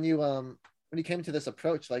 when you came to this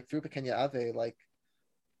approach, like through Pequeña Ave, like,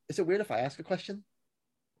 is it weird if I ask a question?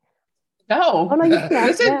 No, oh, no,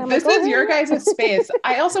 this is your guys' space.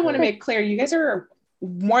 I also want to make clear, you guys are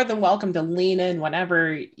more than welcome to lean in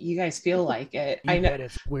whenever you guys feel like it. I know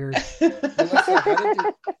it's weird.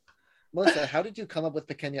 Melissa, how did you come up with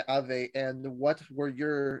Pequeña Ave, and what were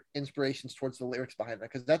your inspirations towards the lyrics behind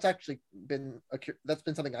that? Because that's actually been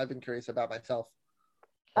something I've been curious about myself.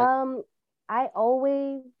 I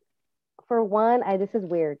always, for one, this is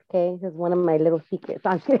weird, okay? This is one of my little secrets.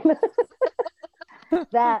 I'm kidding.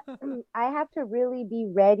 That I have to really be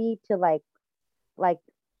ready to like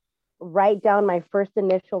write down my first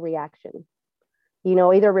initial reaction.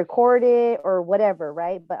 Either record it or whatever,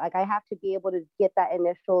 right? But like I have to be able to get that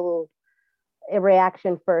initial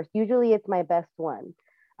reaction first. Usually it's my best one.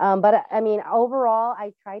 But I mean, overall,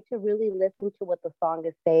 I try to really listen to what the song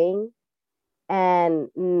is saying. And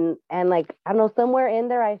like, I don't know, somewhere in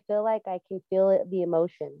there, I feel like I can feel it, the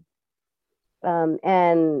emotion.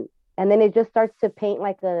 And then it just starts to paint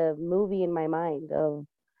like a movie in my mind of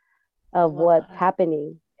what's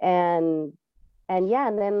happening. and yeah,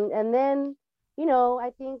 and then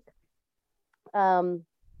I think how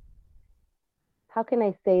can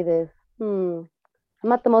I say this? I'm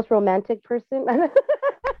not the most romantic person.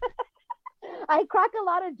 I crack a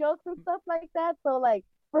lot of jokes and stuff like that. So like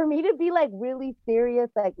for me to be like really serious,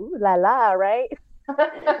 like ooh la la, right?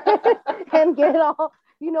 And get all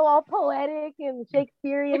all poetic and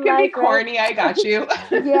Shakespearean It can be like, right? corny. I got you.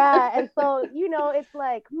 Yeah, and so it's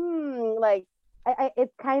like like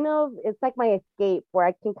it's kind of it's like my escape where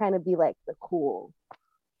I can kind of be like the cool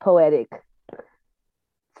poetic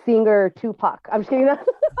singer Tupac. I'm just kidding.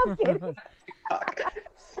 I'm kidding.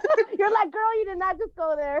 You're like, girl, you did not just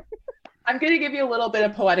go there. I'm going to give you a little bit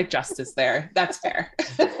of poetic justice there. That's fair.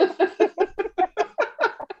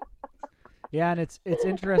 Yeah, and it's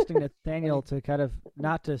interesting, Nathaniel, to kind of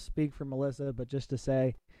not to speak for Melissa, but just to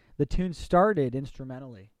say the tune started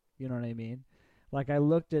instrumentally. You know what I mean? Like I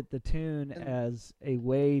looked at the tune as a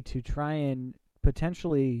way to try and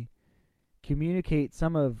potentially communicate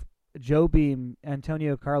some of Jobim,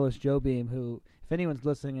 Antonio Carlos Jobim, who, if anyone's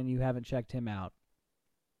listening and you haven't checked him out,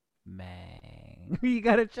 man, you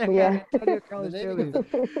gotta check out Antonio Carlos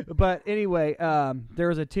Jobim. But anyway, there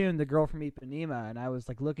was a tune, "The Girl from Ipanema," and I was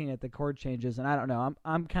like looking at the chord changes, and I don't know,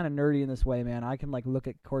 I'm kind of nerdy in this way, man. I can like look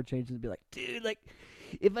at chord changes and be like, dude, like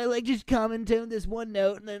if I like just common tone this one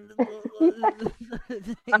note and then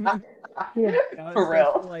For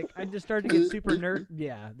real. like I just started to get super nerd.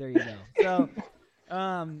 Yeah, there you go.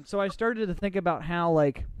 So I started to think about how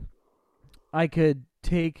like I could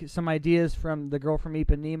take some ideas from "The Girl from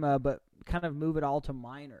Ipanema," but kind of move it all to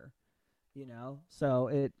minor, So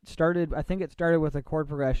I think it started with a chord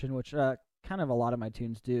progression, which kind of a lot of my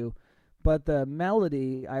tunes do. But the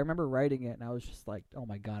melody, I remember writing it, and I was just like, oh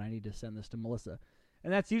my God, I need to send this to Melissa.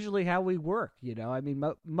 And that's usually how we work, I mean,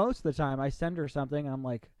 most of the time I send her something, and I'm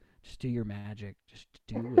like, just do your magic. Just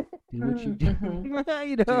do it. Do what you do. Do your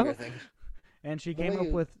thing. And she came up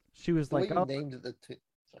with, she was like, oh. Named the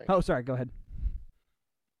sorry. Oh, sorry, go ahead.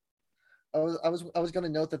 I was going to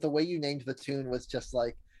note that the way you named the tune was just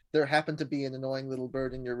like there happened to be an annoying little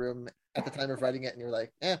bird in your room at the time of writing it, and you're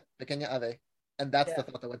like, pequeña ave, and that's the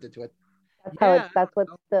thought that went into it. That's what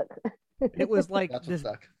stuck. It was like this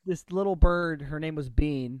little bird. Her name was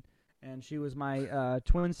Bean, and she was my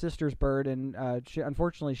twin sister's bird. And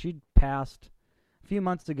unfortunately, she passed a few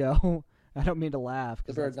months ago. I don't mean to laugh.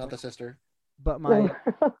 The bird, not the sister. But the bird,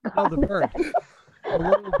 the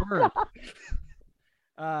little bird.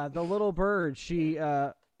 The little bird. She,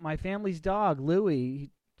 my family's dog,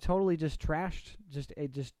 Louie, totally just trashed, just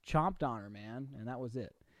chomped on her, man, and that was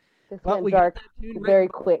it. This went dark very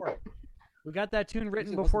quick. We got that tune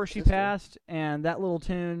written before she passed, and that little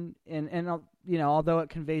tune, and although it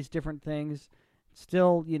conveys different things,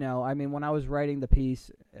 still, I mean, when I was writing the piece,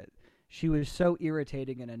 she was so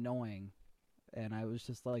irritating and annoying, and I was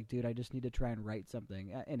just like, dude, I just need to try and write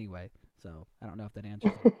something. Anyway, so I don't know if that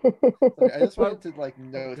answers it. I just wanted to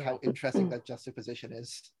note how interesting that juxtaposition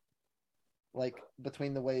is,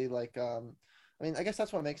 between the way I mean, I guess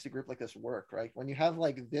that's what makes a group like this work, right? When you have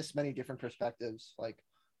this many different perspectives, when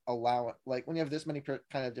you have this many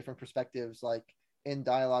kind of different perspectives, in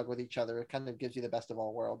dialogue with each other, it kind of gives you the best of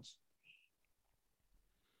all worlds.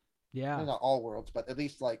 Yeah. I mean, not all worlds, but at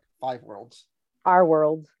least 5 worlds. Our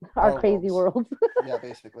worlds, our crazy worlds. Yeah,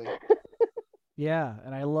 basically. Yeah,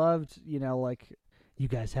 and I loved, you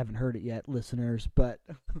guys haven't heard it yet, listeners, but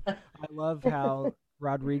I love how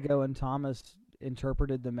Rodrigo and Thomas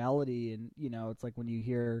interpreted the melody, and it's like when you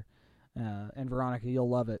hear and Veronica, you'll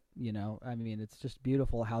love it, I mean, it's just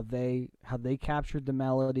beautiful how they captured the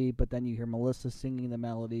melody, but then you hear Melissa singing the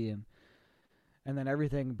melody, and then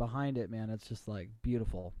everything behind it, man, it's just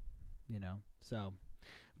beautiful, so.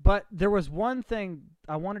 But there was one thing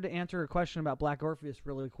I wanted to answer a question about Black Orpheus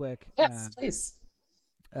really quick. Yes, please.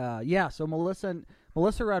 So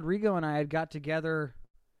Melissa Rodrigo and I had got together.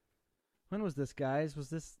 When was this, guys? Was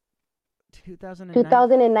this 2019?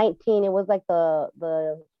 2019. It was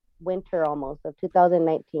the winter almost of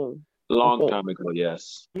 2019. Long time ago,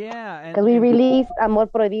 yes. Yeah, because we released Amor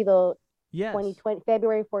Prohibido. Yes. 2020,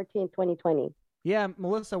 February 14, 2020. Yeah,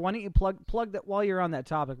 Melissa, why don't you plug that while you're on that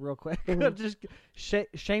topic real quick? Mm-hmm. Just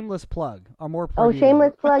shameless plug. Amor Prohibido. Oh,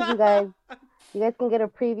 shameless plug, you guys. You guys can get a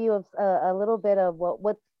preview of a little bit of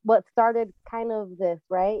what started kind of this,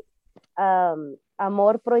 right?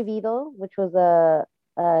 Amor Prohibido, which was a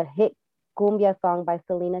hit cumbia song by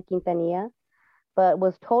Selena Quintanilla, but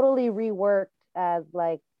was totally reworked as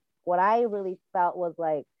what I really felt was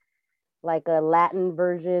like a Latin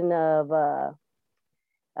version of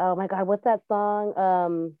oh my God, what's that song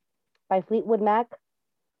by Fleetwood Mac?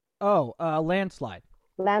 Oh, Landslide.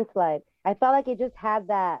 Landslide. I felt like it just had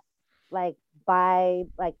that like by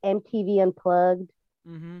like MTV Unplugged.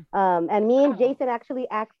 And me and Jason actually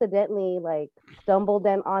accidentally like stumbled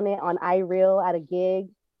on it on iReal at a gig,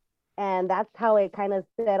 and that's how it kind of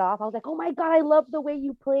set off. I was like, oh my god, I love the way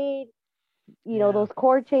you played, you know, those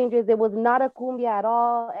chord changes. It was not a cumbia at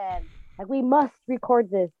all, and like we must record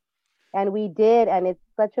this, and we did, and it's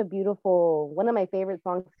such a beautiful, one of my favorite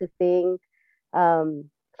songs to sing.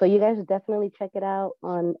 So you guys should definitely check it out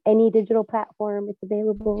on any digital platform. It's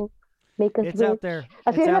available. Make us It's rich. out there.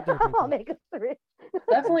 It's out there. People. Make us rich.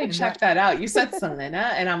 Definitely check that out. You said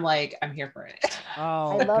Selena, and I'm like, I'm here for it. Oh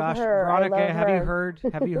I love gosh, her. Veronica, have her.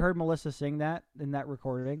 you heard Melissa sing that in that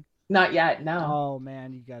recording? Not yet, no. Oh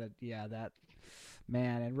man, you gotta, that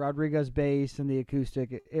man, and Rodrigo's bass and the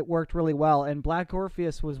acoustic, it worked really well. And Black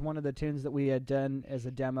Orpheus was one of the tunes that we had done as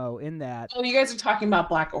a demo in that. Oh, you guys are talking about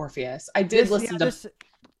Black Orpheus. I did listen to.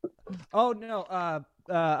 Oh no,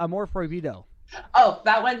 Amor Prohibido. Oh,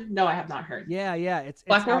 that one? No, I have not heard. Yeah, it's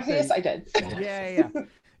Black Orpheus. I did. Yeah.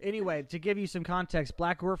 Anyway, to give you some context,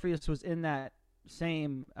 Black Orpheus was in that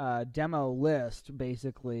same demo list,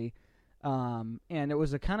 basically, and it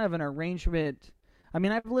was a kind of an arrangement. I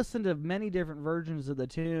mean, I've listened to many different versions of the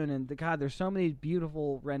tune, and God, there's so many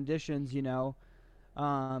beautiful renditions, you know.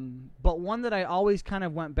 But one that I always kind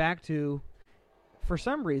of went back to, for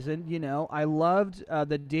some reason, you know, I loved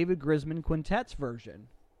the David Grisman Quintet's version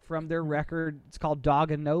from their record. It's called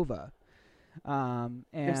Dog and Nova. And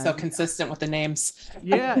you're so consistent with the names.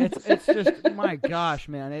 Yeah, it's just, my gosh,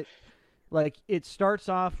 man. It starts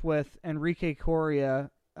off with Enrique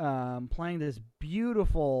Coria playing this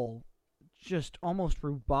beautiful, just almost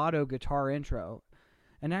rubato guitar intro.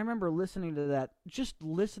 And I remember listening to that, just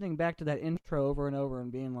listening back to that intro over and over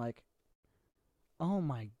and being like, oh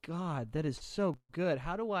my God, that is so good.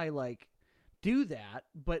 How do I do that,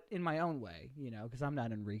 but in my own way, you know, because I'm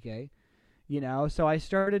not Enrique, you know. So I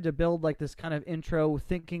started to build this kind of intro,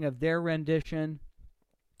 thinking of their rendition.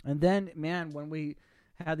 And then, man, when we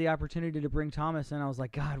had the opportunity to bring Thomas in, I was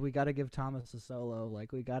like, God, we got to give Thomas a solo.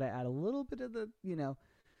 We got to add a little bit of the, you know,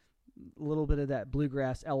 a little bit of that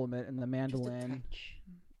bluegrass element and the mandolin.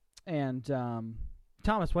 And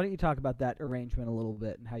Thomas, why don't you talk about that arrangement a little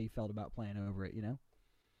bit and how you felt about playing over it, you know?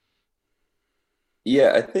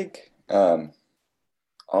 Yeah, I think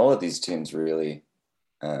all of these tunes really,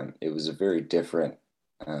 it was a very different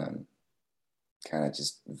kind of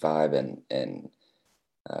just vibe and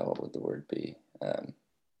what would the word be?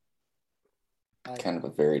 Kind of a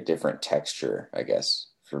very different texture, I guess,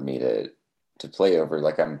 for me to play over.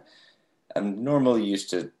 I'm normally used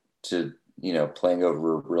to you know, playing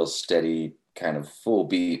over a real steady kind of full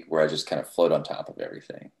beat where I just kind of float on top of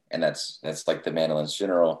everything, and that's like the mandolin's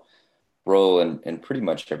general role in pretty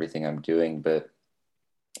much everything I'm doing. But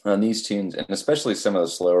on these tunes, and especially some of the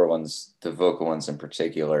slower ones, the vocal ones in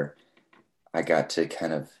particular, I got to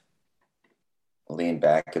kind of lean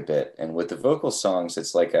back a bit. And with the vocal songs,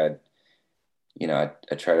 it's like I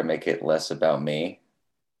try to make it less about me.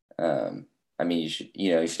 I mean, you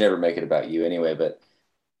should never make it about you anyway, but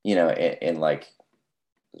you know, in like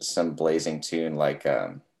some blazing tune, like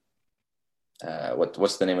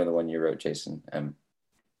what's the name of the one you wrote, Jason?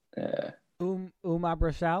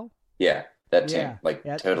 Abrasao? Yeah, that tune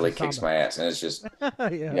totally kicks my ass, and it's just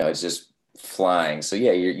you know, it's just flying. So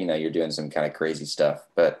yeah, you're doing some kind of crazy stuff,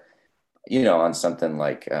 but you know, on something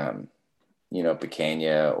like you know,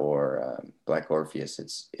 Pequeña or Black Orpheus,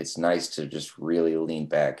 it's nice to just really lean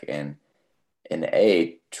back and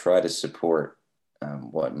try to support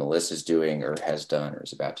what Melissa's doing or has done or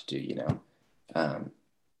is about to do, you know,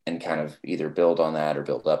 and kind of either build on that or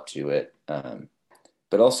build up to it,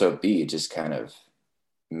 but also just kind of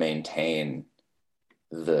maintain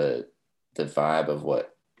the vibe of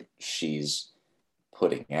what she's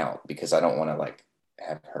putting out, because I don't want to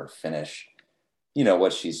have her finish, you know,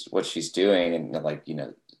 what she's doing and you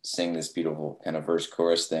know, sing this beautiful kind of verse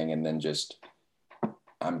chorus thing, and then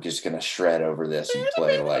I'm just gonna shred over this and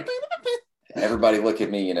play everybody look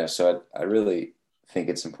at me, you know. So I really think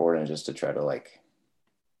it's important just to try to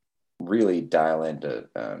really dial into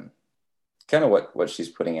kind of what she's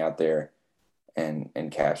putting out there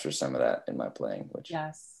and capture some of that in my playing, which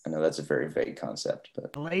yes, I know that's a very vague concept,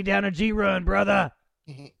 but lay down a G run, brother.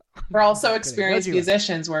 We're also experienced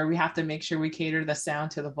musicians where we have to make sure we cater the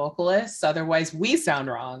sound to the vocalists, otherwise we sound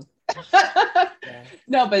wrong.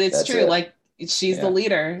 No, but it's true. She's the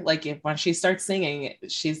leader. When she starts singing,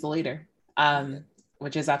 she's the leader,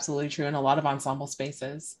 which is absolutely true in a lot of ensemble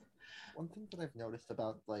spaces. One thing that I've noticed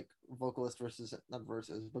about vocalist versus not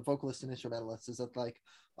versus, but vocalist and instrumentalists is that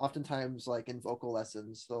oftentimes in vocal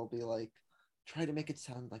lessons they'll be try to make it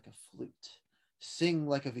sound like a flute, sing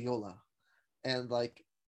like a viola, and like,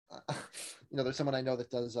 there's someone I know that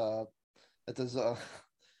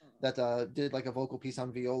did like a vocal piece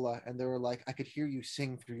on viola, and they were like, I could hear you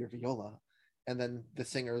sing through your viola, and then the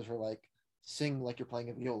singers were like, sing like you're playing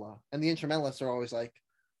a viola, and the instrumentalists are always like,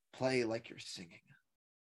 play like you're singing.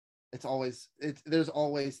 There's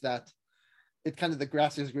always that, it's kind of the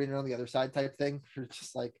grass is greener on the other side type thing. You're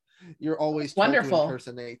just like, you're always trying Wonderful. to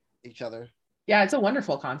impersonate each other. Yeah, it's a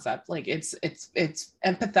wonderful concept. Like it's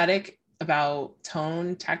empathetic about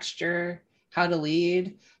tone, texture, how to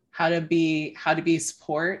lead, how to be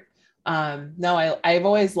support. No, I've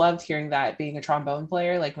always loved hearing that, being a trombone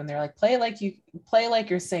player, like when they're like, play like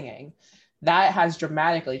you're singing. That has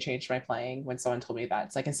dramatically changed my playing when someone told me that.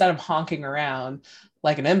 It's like, instead of honking around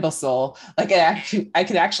like an imbecile, like I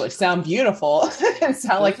could actually sound beautiful and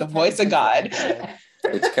sound like the voice of God.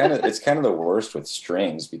 It's kind of the worst with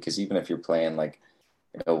strings, because even if you're playing like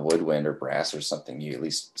a woodwind or brass or something, you at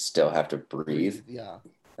least still have to breathe. Yeah.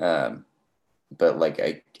 But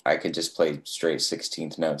like I could just play straight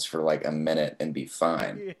 16th notes for like a minute and be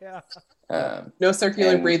fine. Yeah. No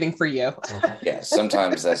circular breathing for you. Yeah,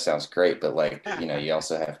 sometimes that sounds great, but like, you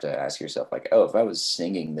also have to ask yourself, like, oh, if I was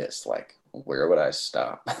singing this, like, where would I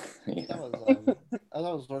stop? As I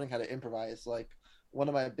was learning how to improvise, like one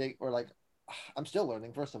of my I'm still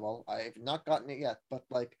learning. First of all, I've not gotten it yet, but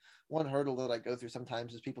like one hurdle that I go through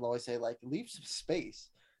sometimes is people always say like, leave some space,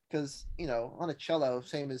 because on a cello,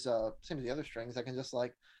 same as the other strings, I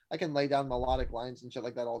can lay down melodic lines and shit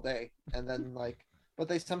like that all day, and then like, but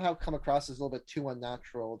they somehow come across as a little bit too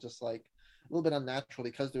unnatural, just like a little bit unnatural,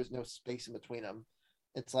 because there's no space in between them.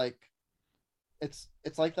 It's like it's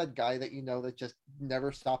like that guy that that just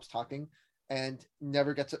never stops talking and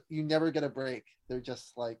never get a break. They're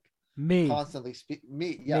just like me constantly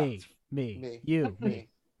me you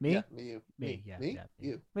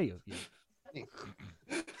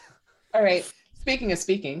All right, speaking of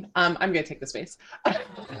speaking, I'm gonna take the space.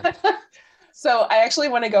 So I actually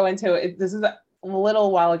want to go into it. This is a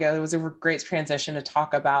little while ago. It was a great transition to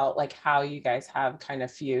talk about like how you guys have kind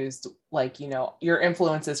of fused like your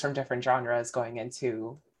influences from different genres going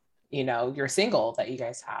into your single that you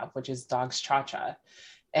guys have, which is Dogs Cha Cha.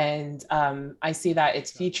 And I see that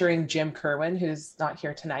it's featuring Jim Kerwin, who's not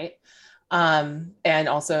here tonight. And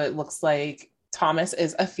also it looks like Thomas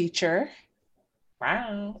is a feature.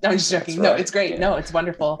 Wow. No, I'm just joking. Right. No, it's great. Yeah. No, it's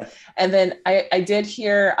wonderful. And then I did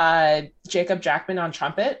hear Jacob Jackman on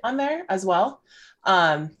trumpet on there as well.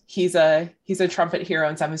 He's a trumpet hero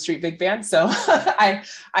in 7th Street Big Band. So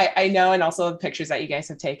I know, and also the pictures that you guys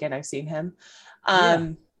have taken, I've seen him.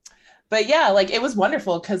 But yeah, like it was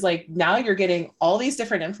wonderful, because like now you're getting all these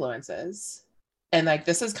different influences, and like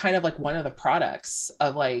this is kind of like one of the products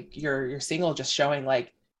of like your single, just showing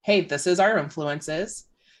like, hey, this is our influences.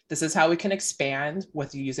 This is how we can expand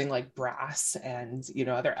with using like brass and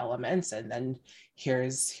other elements, and then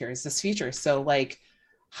here's this feature. So like,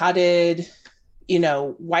 why did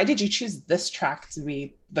you choose this track to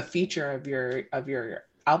be the feature of your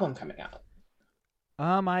album coming out?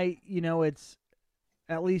 It's,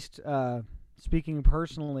 at least speaking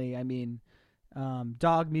personally, I mean,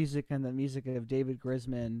 Dog music and the music of David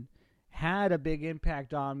Grisman had a big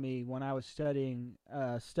impact on me when I was studying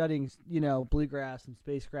bluegrass and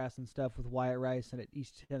spacegrass and stuff with Wyatt Rice and at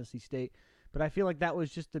East Tennessee State. But I feel like that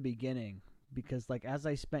was just the beginning, because like as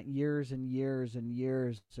I spent years and years and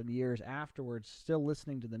years and years afterwards still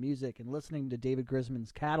listening to the music and listening to David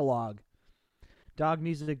Grisman's catalog, Dog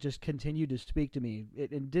music just continued to speak to me.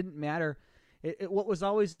 It didn't matter. What was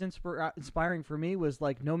always inspiring for me was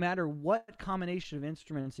like, no matter what combination of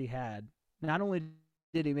instruments he had, not only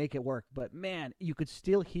did he make it work, but man, you could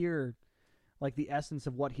still hear like the essence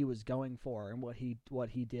of what he was going for and what he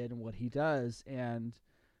did and what he does. And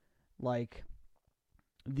like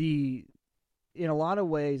in a lot of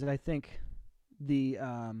ways, I think the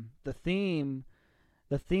theme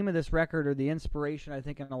of this record, or the inspiration, I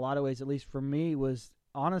think in a lot of ways, at least for me, was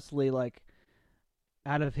honestly like,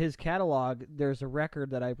 out of his catalog, there's a record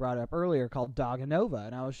that I brought up earlier called Doganova,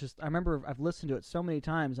 and I remember I've listened to it so many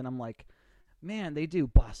times, and I'm like, man, they do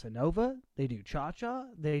bossa nova, they do cha-cha,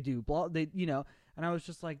 they do and I was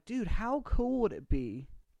just like, dude, how cool would it be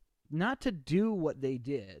not to do what they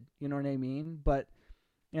did, you know what I mean, but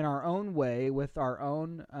in our own way, with our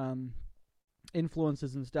own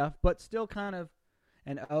influences and stuff, but still kind of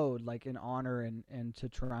an ode, like an honor, and to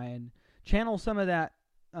try and channel some of that.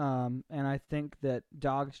 And I think that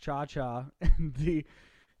Dogs Cha Cha, the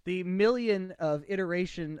million of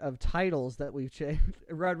iteration of titles that we've changed.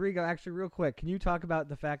 Rodrigo, actually, real quick, can you talk about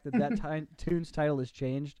the fact that tune's title has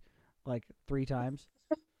changed like 3 times?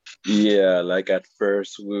 Yeah, like at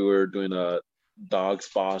first we were doing a Dog's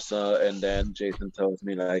bossa, and then Jason tells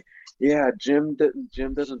me like, yeah, Jim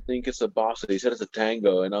doesn't think it's a bossa. He said it's a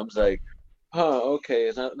tango, and I'm just like, huh, okay,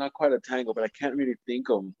 it's not quite a tango, but I can't really think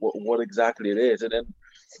of what exactly it is. And then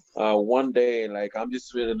one day, like I'm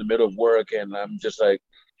just in the middle of work, and I'm just like,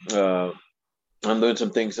 uh, I'm doing some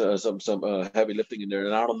things, some heavy lifting in there,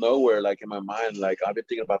 and out of nowhere, like in my mind, like I've been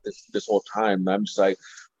thinking about this whole time. And I'm just like,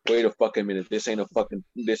 wait a fucking minute, this ain't a fucking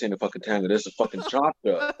tango. This is a fucking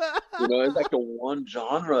cha-cha. It's like the one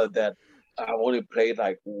genre that I've only played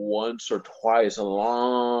like once or twice a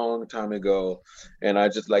long time ago, and I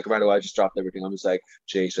just like right away I just dropped everything. I'm just like,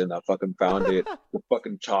 Jason, I fucking found it. The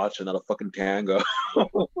fucking cha-cha, not a fucking tango.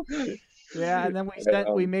 Yeah, and then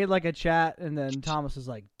we made like a chat, and then Thomas was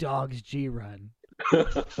like, "Dogs G Run."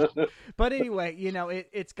 But anyway,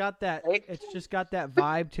 it's got that. It's just got that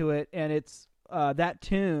vibe to it, and it's that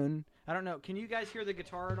tune. I don't know. Can you guys hear the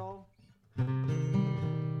guitar at all?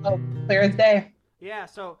 Oh, clear as day. Yeah.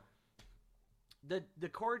 So the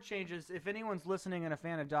chord changes. If anyone's listening and a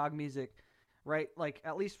fan of dog music, right? Like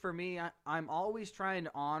at least for me, I'm always trying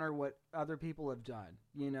to honor what other people have done.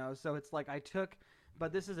 So it's like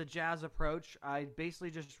but this is a jazz approach. I basically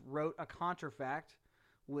just wrote a contrafact,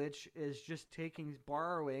 which is just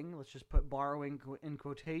borrowing, let's just put borrowing in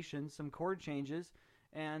quotations, some chord changes,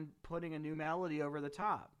 and putting a new melody over the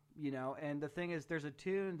top, And the thing is, there's a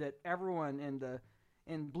tune that everyone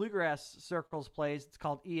in bluegrass circles plays. It's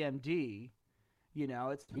called EMD.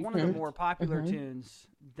 It's one of the more popular tunes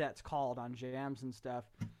that's called on jams and stuff.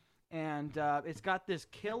 And it's got this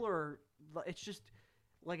killer, it's just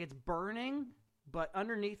like it's burning, but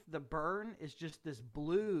underneath the burn is just this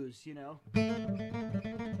blues,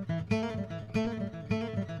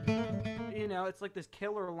 it's like this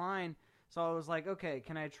killer line. So I was like, okay,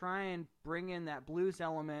 can I try and bring in that blues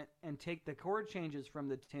element and take the chord changes from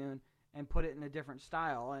the tune and put it in a different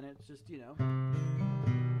style? And it's just,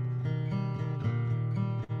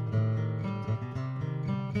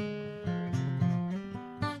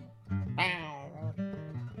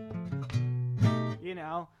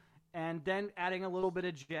 and then adding a little bit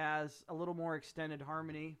of jazz, a little more extended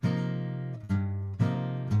harmony.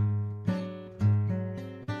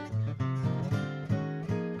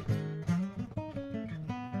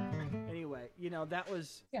 Anyway, that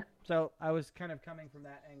was... Yeah. So I was kind of coming from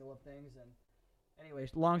that angle of things. And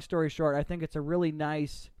anyways, long story short, I think it's a really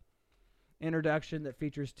nice introduction that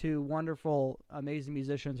features two wonderful, amazing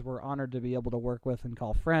musicians we're honored to be able to work with and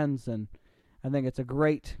call friends. And I think it's a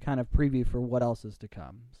great kind of preview for what else is to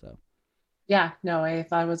come. So... Yeah, no, I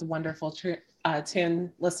thought it was a wonderful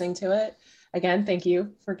tune listening to it. Again, thank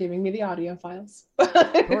you for giving me the audio files.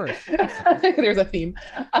 Of course. There's a theme.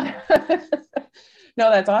 No,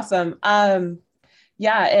 that's awesome.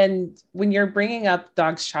 Yeah, and when you're bringing up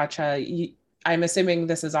Dogs Cha-Cha, I'm assuming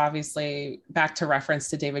this is obviously back to reference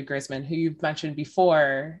to David Grisman, who you've mentioned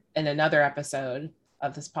before in another episode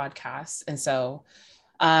of this podcast. And so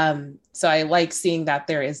I like seeing that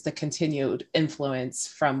there is the continued influence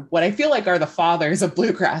from what I feel like are the fathers of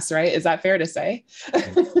bluegrass, right? Is that fair to say?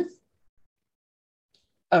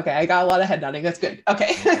 Okay, I got a lot of head nodding. That's good.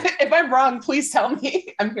 Okay. If I'm wrong, please tell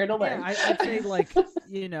me. I'm here to learn. Yeah, I'd say like,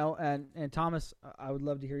 and Thomas, I would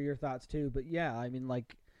love to hear your thoughts too. But yeah, I mean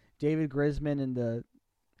like David Grisman in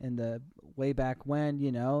the way back when,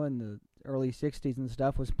 in the early 60s and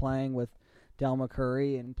stuff was playing with Del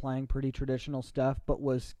McCoury and playing pretty traditional stuff, but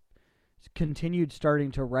was continued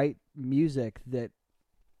starting to write music that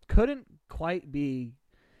couldn't quite be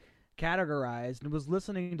categorized, and was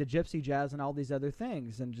listening to gypsy jazz and all these other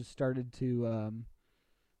things, and just started to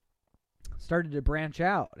branch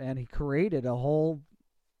out, and he created a whole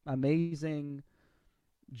amazing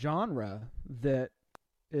genre that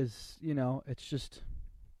is, it's just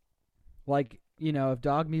like, if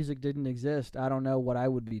dog music didn't exist, I don't know what I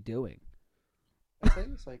would be doing. I think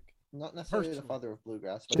it's like not necessarily the father of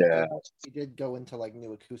bluegrass, but he did go into like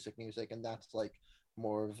new acoustic music, and that's like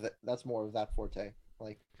more of that forte.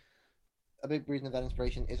 Like a big reason of that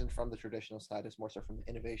inspiration isn't from the traditional side; it's more so from the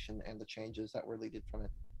innovation and the changes that were leaded from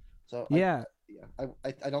it. So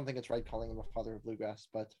I don't think it's right calling him a father of bluegrass,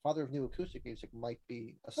 but father of new acoustic music might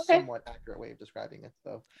be a somewhat accurate way of describing it.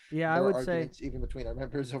 Though, yeah, I would say even between our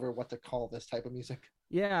members over what to call this type of music.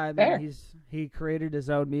 Yeah, I mean, he created his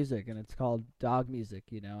own music, and it's called dog music.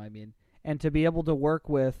 I mean, and to be able to work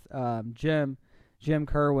with Jim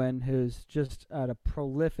Kerwin, who's just a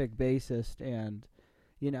prolific bassist, and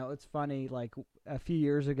it's funny. Like a few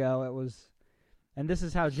years ago, it was. And this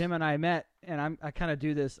is how Jim and I met, and I kind of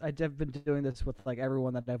do this. I've been doing this with like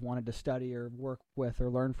everyone that I've wanted to study or work with or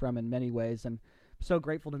learn from in many ways, and I'm so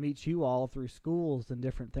grateful to meet you all through schools and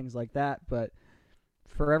different things like that. But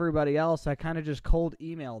for everybody else, I kind of just cold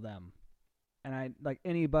email them, and I like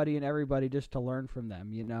anybody and everybody just to learn from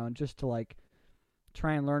them, you know, and just to like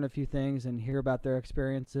try and learn a few things and hear about their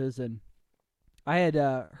experiences. And I had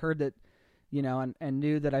heard that, you know, and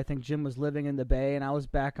knew that I think Jim was living in the Bay, and I was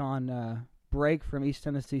back on break from East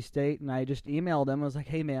Tennessee State, and I just emailed him. I was like,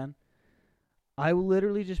 hey, man, I will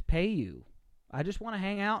literally just pay you. I just want to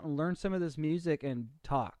hang out and learn some of this music and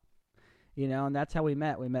talk, you know, and that's how we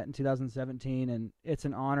met. We met in 2017, and it's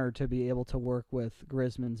an honor to be able to work with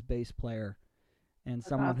Grisman's bass player and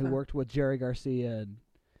someone who worked with Jerry Garcia. And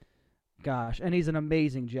gosh, and he's an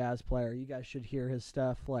amazing jazz player. You guys should hear his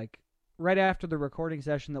stuff. Like, right after the recording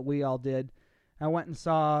session that we all did, I went and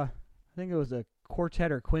saw, I think it was a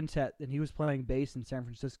quartet or quintet, and he was playing bass in San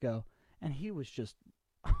Francisco, and he was just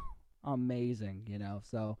amazing, you know.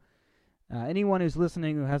 So anyone who's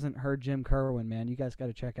listening who hasn't heard Jim Kerwin, man, you guys got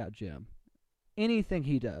to check out Jim. Anything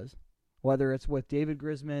he does, whether it's with David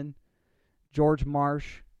Grisman, George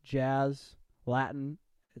Marsh, jazz, Latin,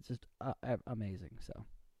 it's just amazing. So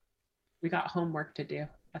we got homework to do.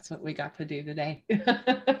 That's what we got to do today.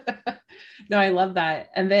 No, I love that.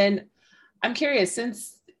 And then I'm curious,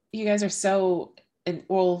 since you guys are so,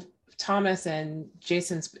 well, Thomas and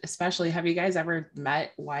Jason especially, have you guys ever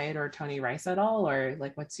met Wyatt or Tony Rice at all? Or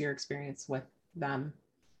like, what's your experience with them?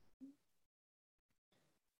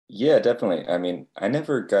 Yeah, definitely. I mean, I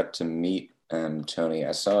never got to meet Tony.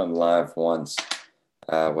 I saw him live once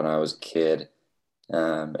when I was a kid.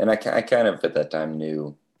 And I kind of at that time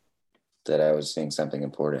knew that I was seeing something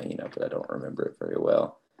important, you know, but I don't remember it very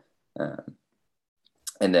well.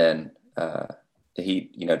 And then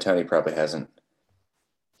Tony probably hasn't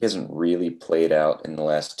really played out in the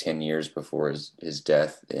last 10 years before his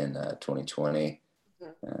death in 2020,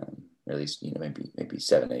 or at least, you know, maybe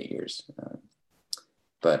 7-8 years.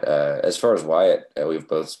 But as far as Wyatt, we've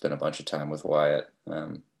both spent a bunch of time with Wyatt,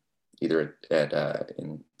 either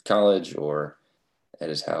in college or at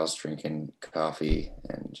his house, drinking coffee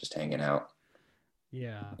and just hanging out.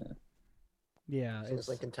 Yeah. His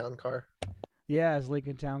Lincoln Town Car. Yeah, his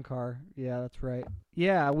Lincoln Town Car. Yeah, that's right.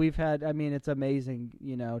 Yeah, we've had, I mean, it's amazing,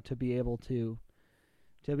 you know, to be able to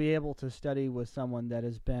study with someone that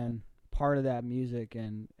has been part of that music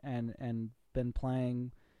and been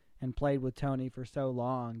playing and played with Tony for so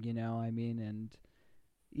long, you know, I mean, and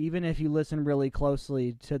even if you listen really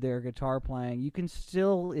closely to their guitar playing, you can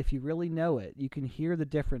still, if you really know it, you can hear the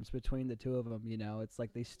difference between the two of them, you know. It's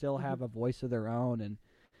like they still have a voice of their own, and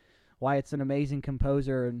Wyatt's an amazing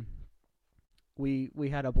composer, and we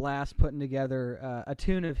had a blast putting together a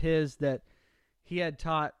tune of his that he had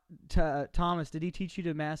taught Thomas. Did he teach you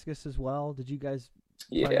Damascus as well? Did you guys?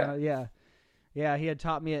 Yeah. Yeah, he had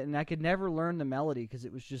taught me it, and I could never learn the melody because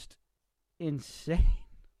it was just insane.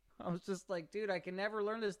 I was just like, dude, I can never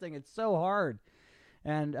learn this thing. It's so hard.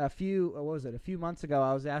 And a few months ago,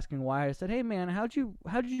 I was asking Wyatt. I said, hey, man, how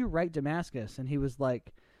did you write Damascus? And he was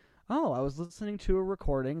like, oh, I was listening to a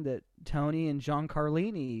recording that Tony and John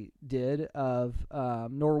Carlini did of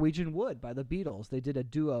Norwegian Wood by the Beatles. They did a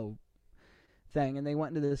duo thing, and they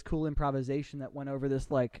went into this cool improvisation that went over this,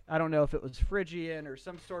 like, I don't know if it was Phrygian or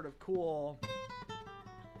some sort of cool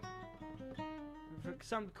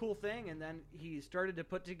thing, and then he started to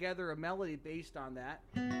put together a melody based on that.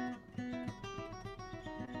 And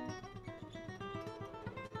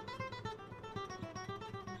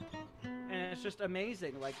it's just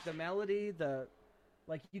amazing, like the melody,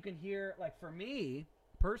 like you can hear, like for me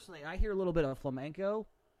personally, I hear a little bit of flamenco.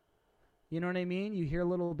 You know what I mean? You hear a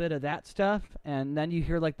little bit of that stuff, and then you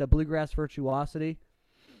hear like the bluegrass virtuosity.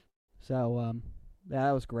 So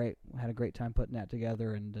that was great. I had a great time putting that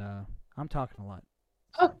together, and I'm talking a lot.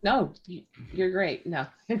 Oh no, you're great. No,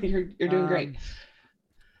 you're doing great.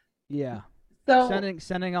 Yeah. So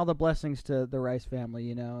sending all the blessings to the Rice family,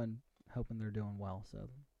 you know, and hoping they're doing well. So.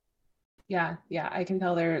 Yeah, I can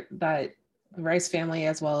tell that the Rice family,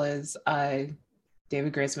 as well as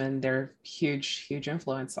David Grisman, they're huge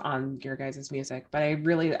influence on your guys' music. But I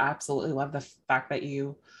really absolutely love the fact that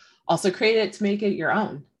you also created it to make it your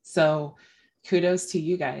own. So kudos to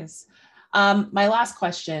you guys. My last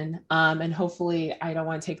question, and hopefully I don't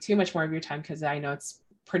want to take too much more of your time because I know it's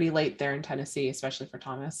pretty late there in Tennessee, especially for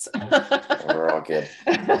Thomas. We're all good.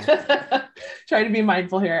 Try to be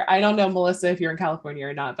mindful here. I don't know, Melissa, if you're in California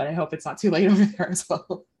or not, but I hope it's not too late over there as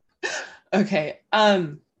well. Okay.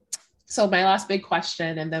 So my last big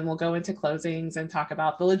question, and then we'll go into closings and talk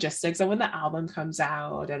about the logistics of when the album comes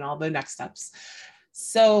out and all the next steps.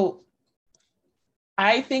 So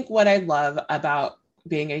I think what I love about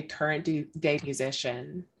being a current day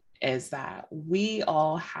musician is that we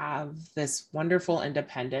all have this wonderful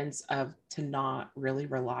independence to not really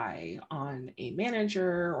rely on a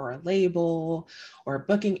manager or a label or a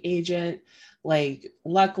booking agent. Like,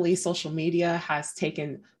 luckily, social media has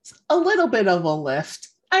taken a little bit of a lift.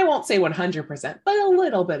 I won't say 100%, but a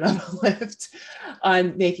little bit of a lift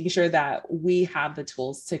on making sure that we have the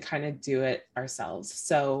tools to kind of do it ourselves.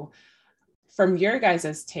 So from your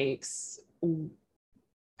guys' takes,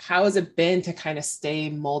 how has it been to kind of stay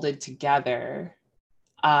molded together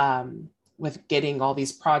with getting all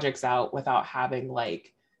these projects out without having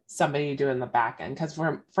like somebody doing the back end? Because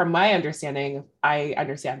from my understanding, I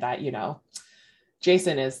understand that, you know,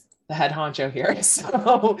 Jason is the head honcho here.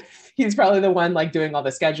 So he's probably the one like doing all the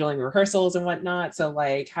scheduling, rehearsals and whatnot. So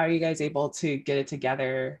like, how are you guys able to get it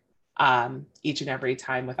together each and every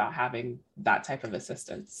time without having that type of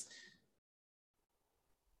assistance?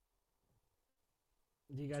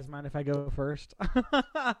 Do you guys mind if I go first?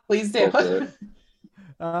 Please do.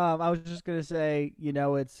 I was just gonna say, you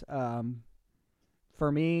know, it's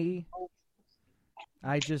for me,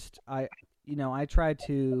 I try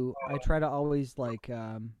to always like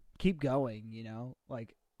keep going, you know,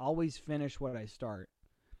 like always finish what I start.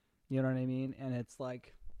 You know what I mean? And it's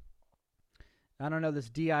like, I don't know, this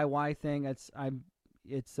DIY thing, it's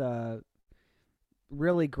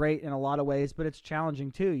really great in a lot of ways, but it's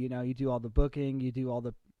challenging too. You know, you do all the booking, you do all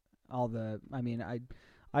the I mean,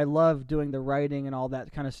 I love doing the writing and all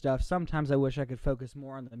that kind of stuff. Sometimes I wish I could focus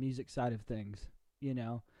more on the music side of things, you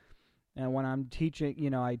know. And when I'm teaching, you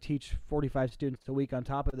know, I teach 45 students a week on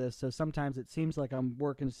top of this. So sometimes it seems like I'm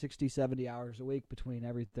working 60, 70 hours a week between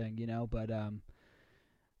everything, you know. But,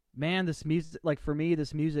 man, this music, like for me,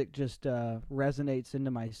 this music just resonates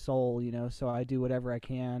into my soul, you know. So I do whatever I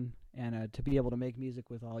can. And to be able to make music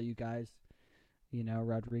with all you guys, you know,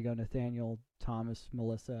 Rodrigo, Nathaniel, Thomas,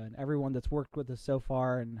 Melissa, and everyone that's worked with us so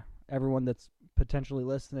far, and everyone that's potentially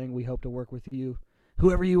listening, we hope to work with you,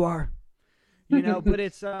 whoever you are. You know, but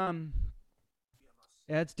it's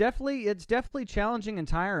definitely challenging and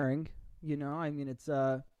tiring, you know. I mean, it's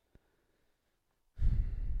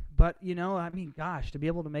but you know, I mean, gosh, to be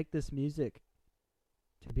able to make this music,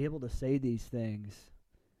 to be able to say these things,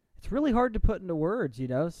 it's really hard to put into words, you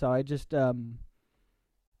know. So I just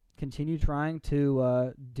continue trying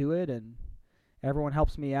to do it, and everyone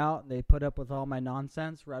helps me out, and they put up with all my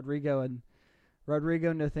nonsense. Rodrigo and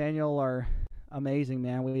Nathaniel are amazing,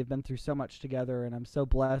 man. We've been through so much together, and I'm so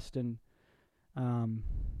blessed. And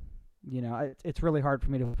you know, it's really hard for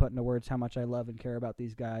me to put into words how much I love and care about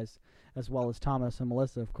these guys, as well as Thomas and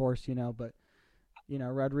Melissa, of course, you know. But you know,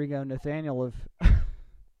 Rodrigo and Nathaniel have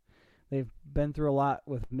they've been through a lot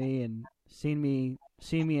with me and seen me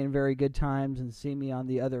in very good times and seen me on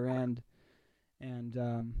the other end,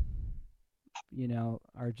 and you know,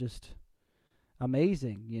 are just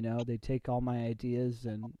amazing. You know, they take all my ideas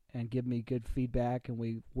and give me good feedback, and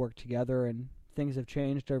we work together, and things have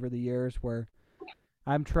changed over the years where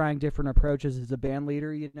I'm trying different approaches as a band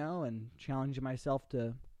leader, you know, and challenging myself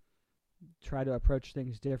to try to approach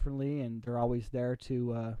things differently, and they're always there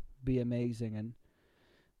to be amazing. And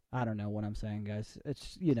I don't know what I'm saying, guys.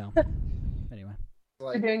 It's, you know, anyway.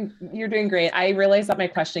 You're doing great. I realized that my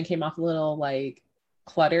question came off a little like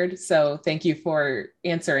cluttered, so thank you for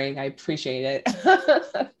answering. I appreciate it.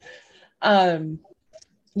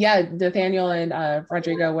 Yeah, Nathaniel and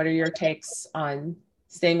Rodrigo, what are your takes on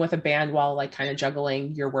staying with a band while like kind of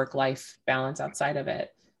juggling your work-life balance outside of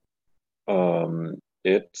it?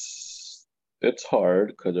 It's hard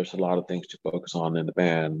because there's a lot of things to focus on in the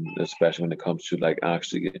band, especially when it comes to like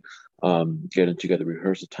actually getting together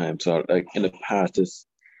rehearsal time. So like in the past,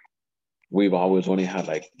 we've always only had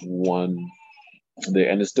like one day,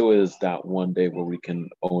 and it still is that one day where we can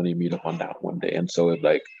only meet up on that one day. And so if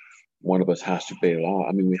like one of us has to bail out,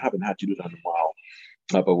 I mean, we haven't had to do that in a while,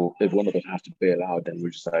 but if one of us has to bail out, then we're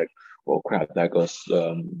just like, well, crap, there goes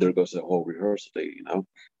the whole rehearsal day, you know.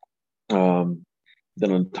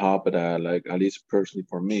 Then on top of that, like at least personally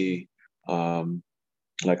for me,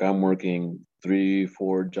 like I'm working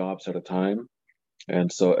 3-4 jobs at a time, and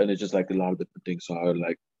it's just like a lot of different things. So I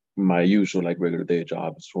like my usual like regular day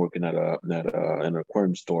job is working at an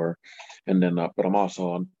aquarium store, and then but I'm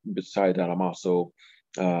also beside that I'm also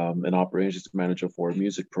an operations manager for a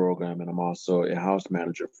music program, and I'm also a house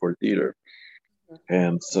manager for theater.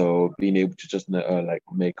 And so being able to just like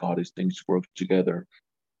make all these things work together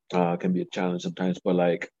can be a challenge sometimes, but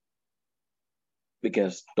like,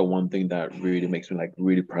 because the one thing that really makes me like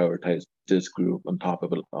really prioritize this group on top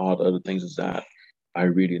of all the other things is that I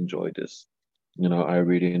really enjoy this. You know, I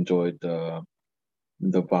really enjoyed the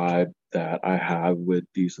vibe that I have with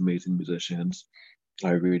these amazing musicians,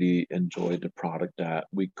 I really enjoyed the product that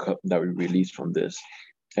we released from this,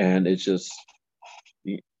 and it's just,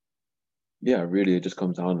 yeah, really, it just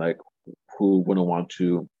comes down like who wouldn't want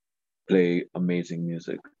to play amazing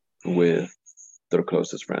music with their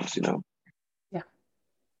closest friends, you know. Yeah.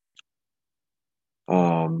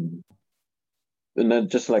 And then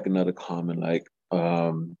just like another comment, like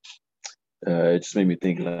it just made me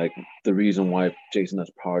think like the reason why Jason has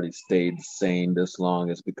probably stayed sane this long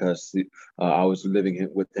is because I was living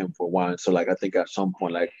with him for a while. So like I think at some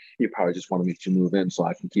point like he probably just wanted me to move in so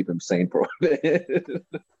I can keep him sane for a bit.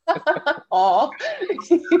 Oh.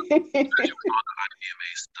 IBMA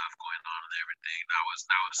stuff going on and everything. That was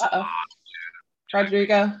a lot, dude.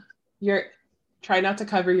 Rodrigo, try not to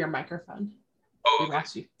cover your microphone. Oh, We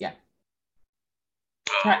lost you. Yeah.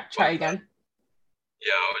 Try again.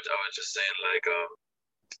 Yeah, I was just saying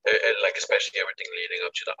like especially everything leading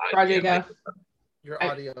up to the IBM. Rodrigo. Your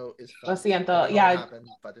audio is Lo fine. siento. I don't know Yeah. what happened,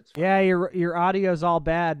 but it's fine. Yeah, your audio's all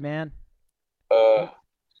bad, man. Uh,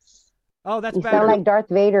 Oh, that's You better. sound like Darth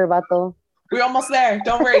Vader, Bato. We're almost there.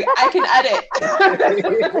 Don't worry. I can edit.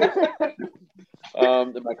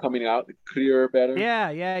 am I coming out clearer, better?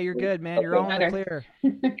 Yeah, you're good, man. You're all in the clear.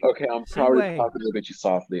 Okay, I'm See probably way. talking a little bit too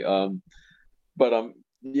softly. But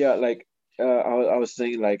yeah, like I was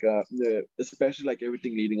saying, like especially like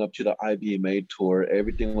everything leading up to the IBMA tour,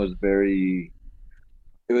 everything was very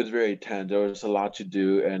tense. There was a lot to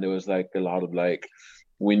do, and it was like a lot of like,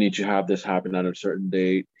 we need to have this happen at a certain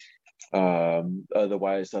date.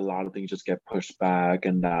 Otherwise, a lot of things just get pushed back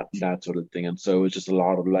and that sort of thing. And so it's just a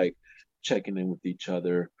lot of like checking in with each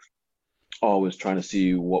other, always trying to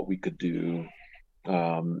see what we could do,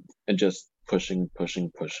 and just pushing.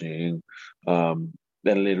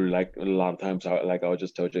 Then later, like a lot of times, I would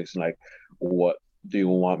just tell Jason, like, what do you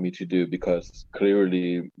want me to do? Because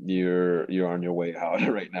clearly you're on your way out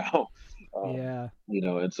right now. Yeah. You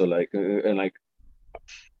know, and so like, and like,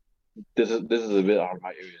 this is a bit out of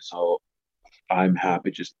my area, so I'm happy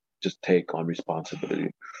just take on responsibility,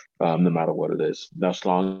 no matter what it is, as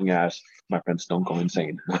long as my friends don't go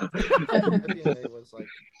insane.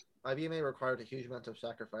 IBMA required a huge amount of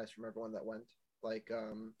sacrifice from everyone that went. Like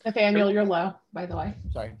Nathaniel, you're low, by the way.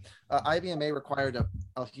 Sorry. IBMA required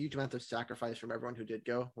a huge amount of sacrifice from everyone who did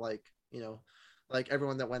go. Like, you know, like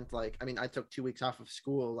everyone that went, like, I mean, I took 2 weeks off of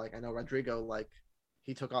school. Like, I know Rodrigo, like,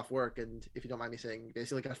 he took off work, and if you don't mind me saying,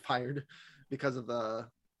 basically got fired because of the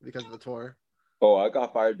tour. Oh, I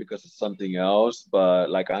got fired because of something else, but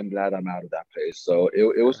like I'm glad I'm out of that place. So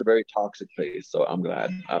it was a very toxic place. So I'm glad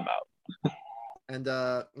I'm out. And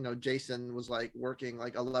you know, Jason was like working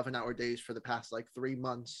like 11-hour days for the past like 3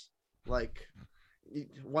 months. Like,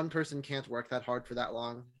 one person can't work that hard for that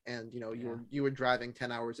long. And you know, you were driving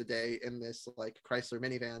 10 hours a day in this like Chrysler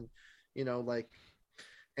minivan, you know, like.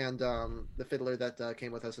 And the fiddler that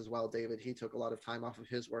came with us as well, David, he took a lot of time off of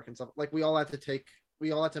his work and stuff. Like, we all had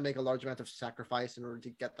to make a large amount of sacrifice in order to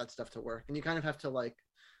get that stuff to work. And you kind of have to like,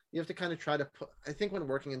 you have to kind of try to put, I think when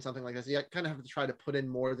working in something like this, you kind of have to try to put in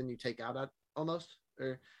more than you take out at almost.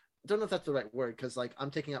 Or I don't know if that's the right word, because like I'm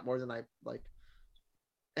taking out more than I like.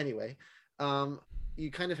 Anyway, you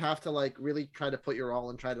kind of have to like really try to put your all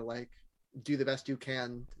and try to like do the best you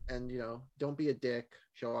can, and you know, don't be a dick,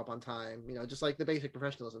 show up on time, you know, just like the basic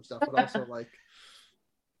professionalism stuff. But also like,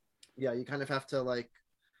 yeah, you kind of have to like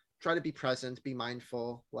try to be present, be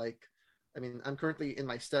mindful. Like, I mean, I'm currently in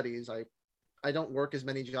my studies. I don't work as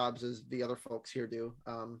many jobs as the other folks here do.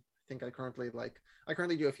 I think I currently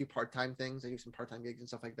do a few part-time things. I do some part-time gigs and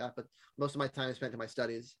stuff like that, but most of my time is spent in my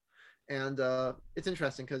studies. And it's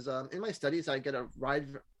interesting because in my studies I get a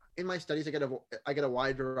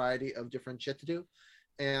wide variety of different shit to do.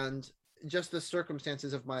 And just the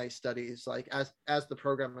circumstances of my studies, like as the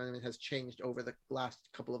program has changed over the last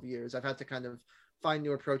couple of years, I've had to kind of find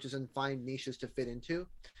new approaches and find niches to fit into.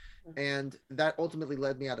 And that ultimately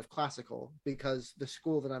led me out of classical, because the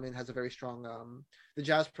school that I'm in has a very strong, the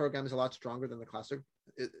jazz program is a lot stronger than the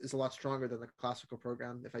classical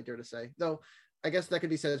program, if I dare to say. Though I guess that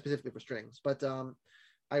could be said specifically for strings. But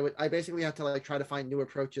I basically had to like try to find new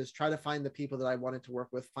approaches, try to find the people that I wanted to work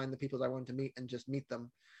with, find the people that I wanted to meet, and just meet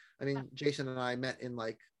them. I mean, Jason and I met in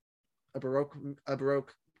like a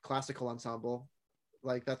Baroque classical ensemble.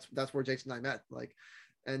 Like that's where Jason and I met. Like,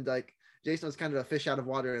 and like Jason was kind of a fish out of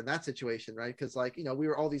water in that situation, right? Because like, you know, we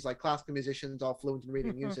were all these like classical musicians, all fluent in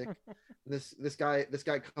reading music. This guy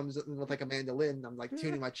comes in with like a mandolin. I'm like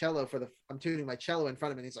tuning my cello I'm tuning my cello in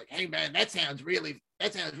front of him, and he's like, "Hey man, that sounds really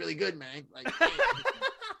good, man." Like, hey.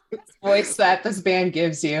 Voice that this band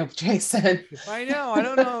gives you, Jason. I know. I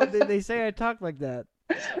don't know. They say I talk like that.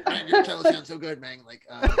 Man, your cello sounds so good, man. Like,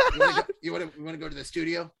 you want to go to the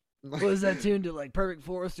studio? Was that tuned to like Perfect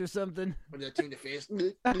Forest or something? Was that tuned to face?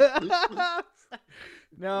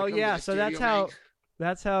 No, yeah. So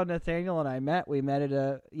that's how Nathaniel and I met. We met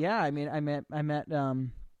at I met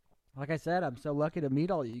like I said, I'm so lucky to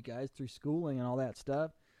meet all you guys through schooling and all that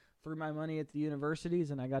stuff, through my money at the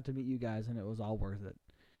universities, and I got to meet you guys, and it was all worth it.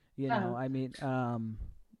 You know, I mean,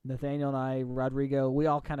 Nathaniel and I, Rodrigo, we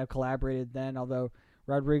all kind of collaborated then, although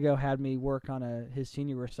Rodrigo had me work on his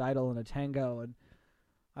senior recital in a tango, and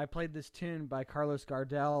I played this tune by Carlos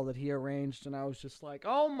Gardel that he arranged, and I was just like,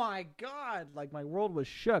 oh my God, like my world was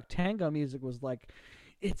shook. Tango music was like,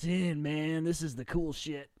 it's in, man, this is the cool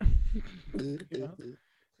shit. You know?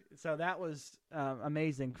 So that was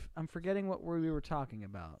amazing. I'm forgetting what we were talking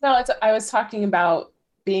about. No, I was talking about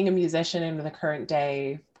being a musician in the current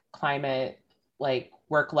day climate, like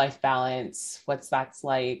work-life balance, that's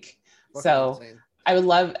like. So I would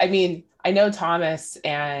love, I mean, I know Thomas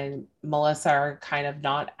and Melissa are kind of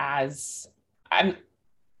not as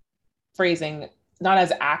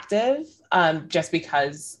active, just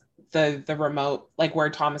because the remote, like where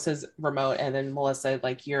Thomas is remote and then Melissa,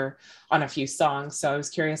 like you're on a few songs. So I was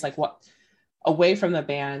curious, like what, away from the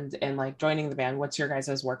band and like joining the band, what's your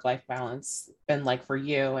guys' work-life balance been like for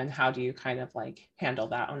you, and how do you kind of like handle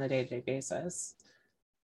that on a day-to-day basis?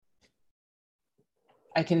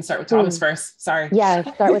 I can start with Thomas first. Sorry. Yeah,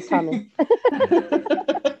 start with Thomas.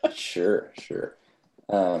 Sure.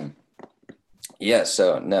 Yeah,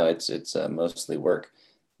 so no, it's mostly work.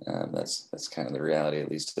 That's kind of the reality,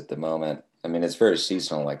 at least at the moment. I mean, it's very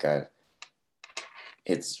seasonal. Like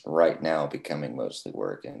it's right now becoming mostly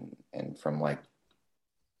work, and from like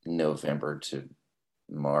November to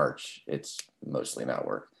March, it's mostly not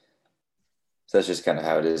work. So that's just kind of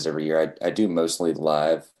how it is every year. I do mostly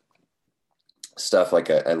live stuff. Like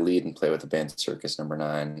I lead and play with the band Circus Number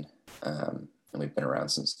 9, and we've been around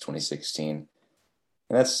since 2016.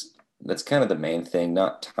 And that's kind of the main thing.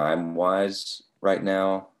 Not time wise right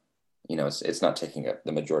now, you know, it's not taking up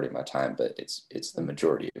the majority of my time, but it's the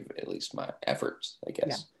majority of at least my efforts, I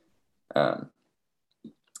guess. Yeah.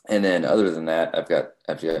 And then other than that, I've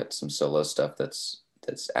got some solo stuff that's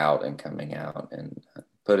out and coming out, and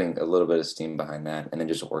putting a little bit of steam behind that, and then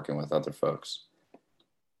just working with other folks.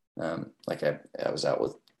 Like I was out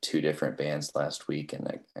with 2 different bands last week, and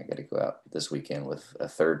I got to go out this weekend with a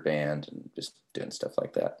 3rd band, and just doing stuff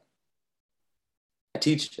like that. I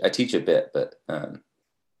teach a bit, but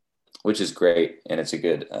which is great, and it's a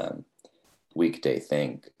good weekday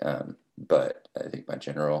thing. But I think my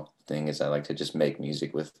general thing is I like to just make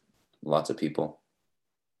music with lots of people.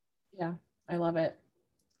 Yeah, I love it.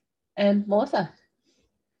 And Melissa?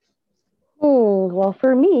 Well,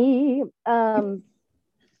 for me,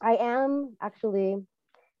 I am actually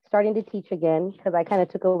starting to teach again, because I kind of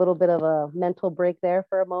took a little bit of a mental break there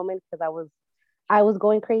for a moment, because I was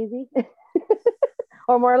going crazy,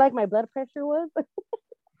 or more like my blood pressure was.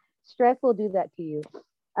 Stress will do that to you.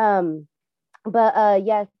 But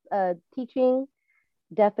yes, teaching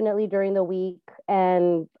definitely during the week,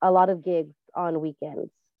 and a lot of gigs on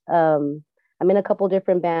weekends. I'm in a couple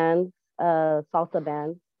different bands, salsa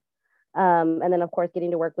bands. And then of course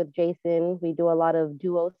getting to work with Jason. We do a lot of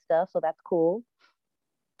duo stuff, so that's cool.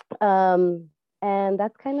 And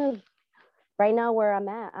that's kind of right now where I'm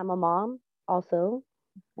at. I'm a mom also,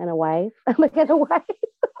 and a wife. I'm like a wife.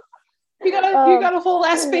 You got a whole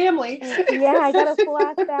ass family. Yeah, I got a full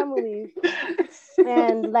ass family,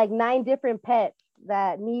 and like 9 different pets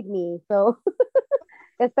that need me. So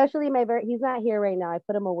especially he's not here right now. I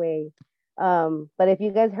put him away. But if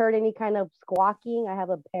you guys heard any kind of squawking, I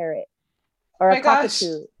have a parrot or a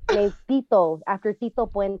cockatoo named Tito, after Tito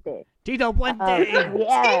Puente. Tito Puente.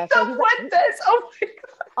 Yeah. Tito Puentes. Oh my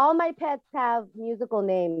God. All my pets have musical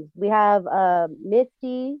names. We have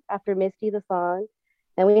Misty, after Misty the song.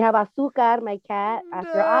 And we have Azúcar, my cat,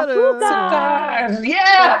 after Azúcar.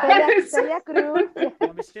 Yeah. Celia Cruz.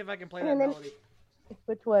 Let me see if I can play that melody.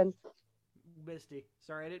 Which one? Misty.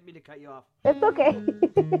 Sorry, I didn't mean to cut you off. It's okay.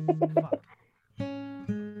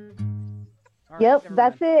 Right, yep,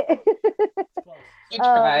 that's it. You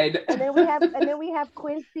tried. And then we have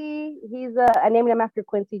Quincy. He's I named him after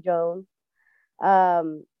Quincy Jones.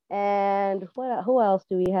 And who else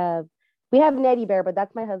do we have? We have Nettie Bear, but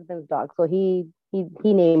that's my husband's dog, so he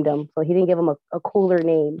named him, so he didn't give him a cooler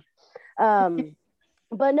name.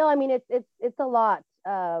 But no, I mean it's a lot.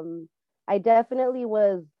 I definitely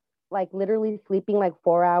was like literally sleeping like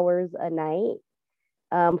 4 hours a night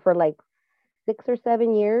for like 6 or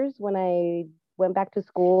 7 years when I went back to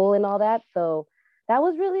school and all that. So that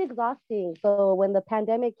was really exhausting. So when the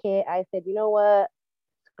pandemic hit, I said, you know what?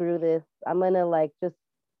 Screw this. I'm gonna like just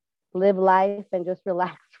live life and just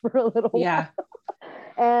relax for a little while.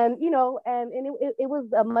 and it was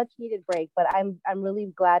a much needed break. But I'm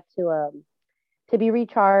really glad to be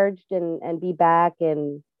recharged and be back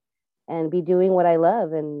and be doing what I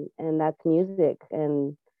love, and that's music.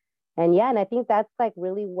 And I think that's like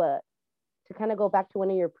really what, to kind of go back to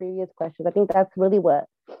one of your previous questions, I think that's really what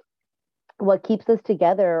keeps us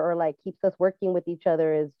together, or like keeps us working with each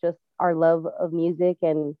other, is just our love of music,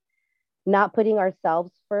 and not putting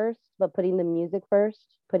ourselves first, but putting the music first,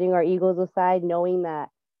 putting our egos aside, knowing that,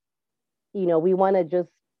 we want to just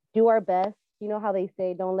do our best. You know how they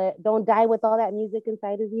say, don't die with all that music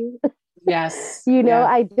inside of you. Yes.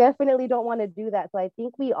 I definitely don't want to do that. So I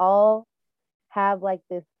think we all have like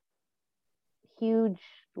this huge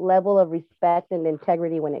level of respect and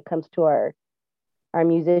integrity when it comes to our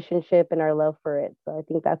musicianship and our love for it. So I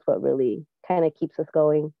think that's what really kind of keeps us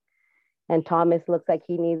going. And Thomas looks like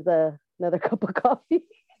he needs another cup of coffee.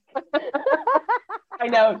 I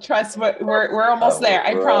know. Trust, we're almost there.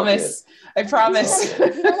 I promise. I promise.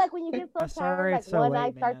 Like when you get so tired, like so one late,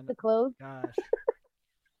 eye starts man. to close. Gosh.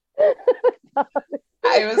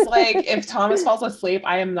 I was like, if Thomas falls asleep,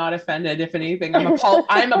 I am not offended. If anything, I'm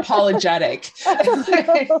apologetic. All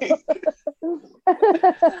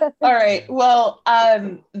right. Well,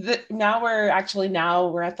 now we're at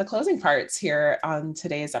the closing parts here on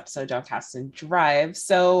today's episode, Downcast and Drive.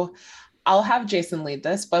 So I'll have Jason lead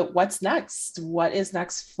this, but what's next? What is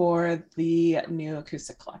next for the New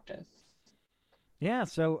Acoustic Collective? Yeah.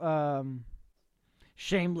 So,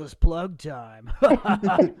 shameless plug time.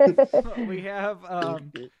 We have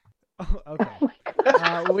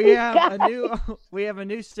we have a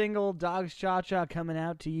new single, Dogs Cha Cha, coming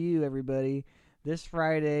out to you, everybody, this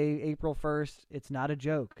Friday, April 1st. It's not a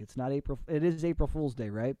joke. It is April Fool's Day,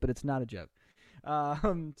 right? But it's not a joke.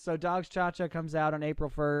 So Dogs Cha Cha comes out on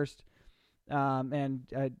April 1st.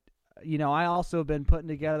 I also have been putting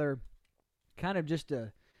together kind of just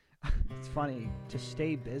it's funny, to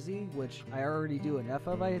stay busy, which I already do enough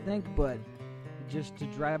of, I think, but just to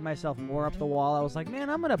drive myself more up the wall, I was like,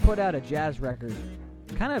 man, I'm going to put out a jazz record,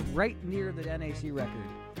 kind of right near the NAC record.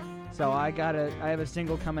 So I have a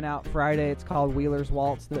single coming out Friday. It's called Wheeler's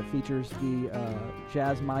Waltz, that features the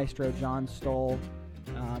jazz maestro John Stoll,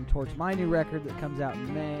 towards my new record that comes out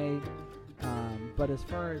in May. But as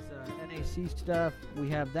far as NAC stuff, we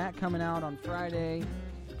have that coming out on Friday.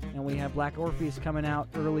 And we have Black Orpheus coming out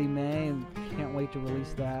early May, and can't wait to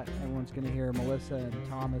release that. Everyone's going to hear Melissa and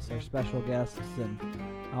Thomas, our special guests, and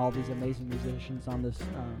all these amazing musicians on this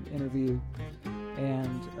interview.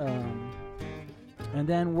 And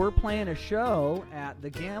then we're playing a show at the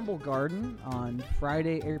Gamble Garden on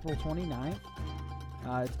Friday, April 29th.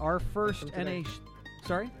 It's our first NA...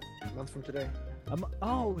 Sorry? A month from today.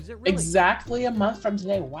 Is it really? Exactly a month from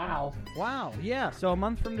today. Wow. Yeah, so a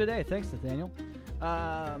month from today. Thanks, Nathaniel.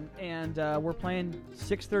 And we're playing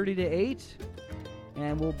 6:30 to 8,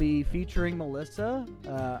 and we'll be featuring Melissa.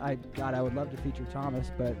 I would love to feature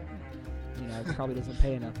Thomas, but it probably doesn't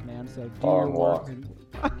pay enough, man. So do your work.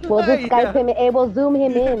 We'll just Skype him. We'll Zoom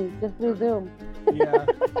him in. Just do Zoom. Yeah.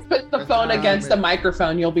 Put the phone against the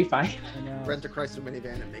microphone. You'll be fine. Rent a Chrysler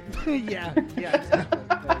minivan and make yeah, exactly.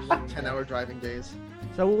 10-hour driving days.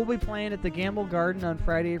 So we'll be playing at the Gamble Garden on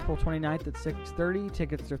Friday, April 29th at 6:30.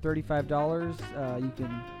 Tickets are $35. You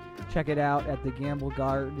can check it out at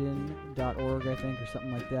thegamblegarden.org, I think, or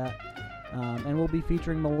something like that. And we'll be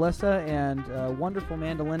featuring Melissa and a wonderful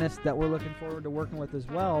mandolinist that we're looking forward to working with as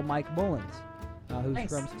well, Mike Mullins, who's Nice.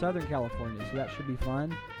 from Southern California. So that should be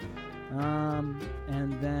fun.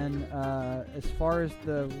 And then as far as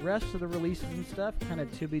the rest of the releases and stuff, kind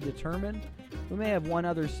of to be determined. We may have one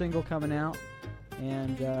other single coming out,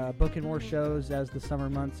 and booking more shows as the summer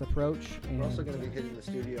months approach. We're also going to be hitting the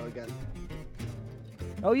studio again.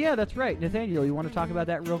 Oh yeah, that's right. Nathaniel, you want to talk about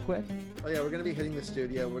that real quick? Oh yeah, we're going to be hitting the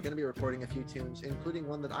studio. We're going to be recording a few tunes, including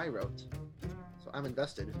one that I wrote. So I'm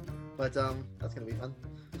invested. But that's going to be fun.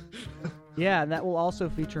 Yeah, and that will also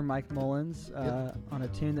feature Mike Mullins on a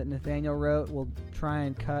tune that Nathaniel wrote. We'll try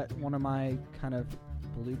and cut one of my kind of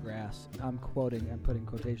bluegrass, I'm putting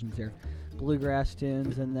quotations here, bluegrass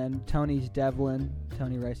tunes, and then Tony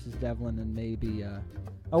Rice's Devlin, and maybe,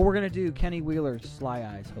 we're going to do Kenny Wheeler's Sly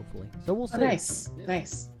Eyes, hopefully. So we'll see. Nice.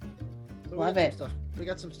 So Love it. We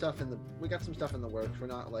got some stuff in the works. We're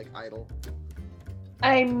not like idle.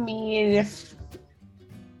 I mean, if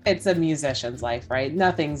it's a musician's life, right?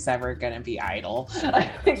 Nothing's ever going to be idle.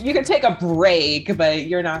 You can take a break, but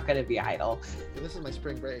you're not going to be idle. And this is my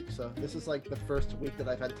spring break, so this is like the first week that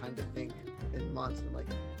I've had time to think in months. And I'm like,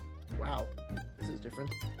 wow, this is different.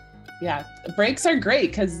 Yeah, breaks are great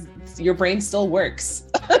because your brain still works.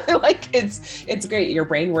 Like it's great. Your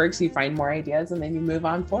brain works, you find more ideas, and then you move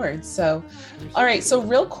on forward. So, all right. So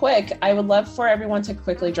real quick, I would love for everyone to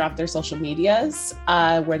quickly drop their social medias,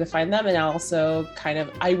 where to find them, and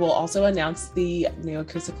I will also announce the New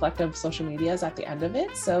Acoustic Collective social medias at the end of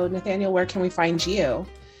it. So Nathaniel, where can we find you?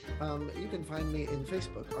 You can find me in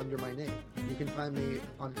Facebook under my name. You can find me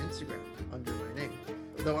on Instagram under my name.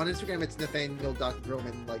 Though on Instagram it's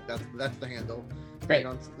Nathaniel.Groman, like that's the handle. Great. And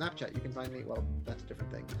on Snapchat you can find me, well, that's a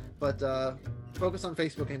different thing. But focus on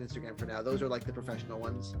Facebook and Instagram for now. Those are like the professional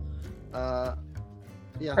ones. Yeah.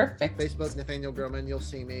 Perfect. Facebook, Nathaniel Groman, you'll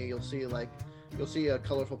see me. You'll see a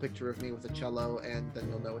colorful picture of me with a cello, and then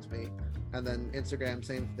you'll know it's me. And then Instagram,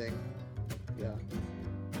 same thing. Yeah.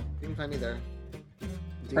 You can find me there.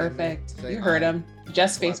 DM Perfect. me, You heard him.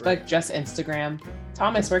 Just collaborate. Facebook, just Instagram.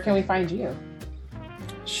 Thomas, where can we find you?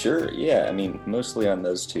 Sure. Yeah. I mean, mostly on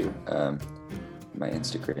those two. My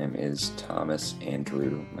Instagram is Thomas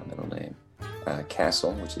Andrew, my middle name.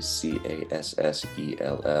 Cassell, which is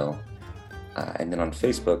Cassell. And then on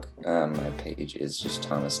Facebook, my page is just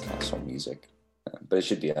Thomas Cassell Music. But it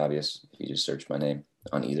should be obvious if you just search my name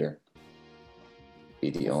on either. Be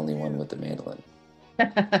the only one with the mandolin.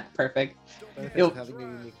 Perfect. Benefits of having a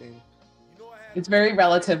unique name. It's very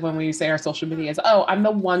relative when we say our social media is, oh, I'm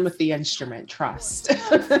the one with the instrument, trust.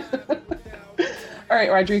 All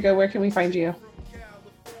right, Rodrigo, where can we find you?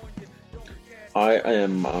 I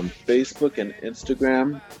am on Facebook and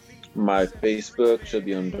Instagram. My Facebook should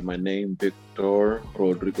be under my name, Victor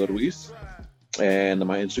Rodrigo Ruiz. And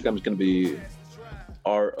my Instagram is going to be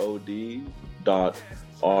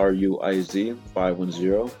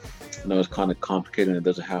rod.ruiz510. I know it's kind of complicated and it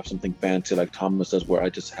doesn't have something fancy like Thomas does, where I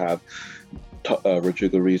just have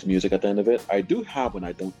Rodrigo Ruiz music at the end of it. I do have one,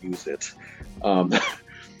 I don't use it.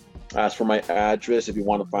 As for my address, if you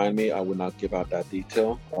want to find me, I would not give out that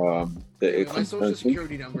detail. My social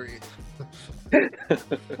security number is...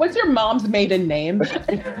 What's your mom's maiden name?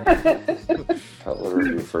 Color of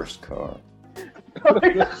your first car.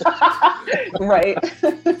 Right.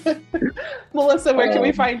 Melissa, where can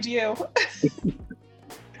we find you?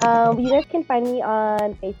 You guys can find me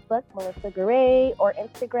on Facebook, Melissa Garay, or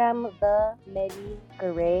Instagram, The Medi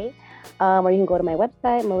Garay. Or you can go to my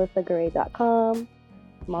website, melissagaray.com.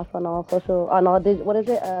 I'm also on all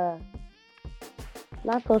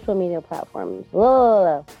not social media platforms.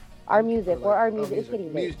 Our music, or our music is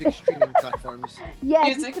hitting music streaming platforms. Yes,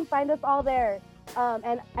 Music. you can find us all there.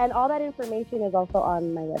 And all that information is also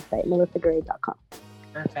on my website, melissagaray.com.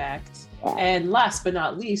 Perfect. Yeah. And last but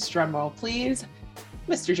not least, drum roll, please,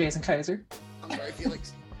 Mr. Jason Kaiser. I'm sorry,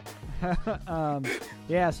 Felix.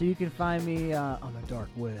 Yeah, so you can find me on the dark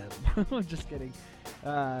web. Just kidding.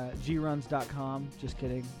 gruns.com. Just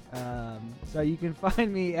kidding. So you can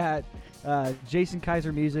find me at Jason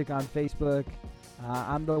Kaiser Music on Facebook.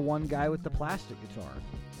 I'm the one guy with the plastic guitar,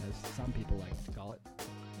 as some people like to call it.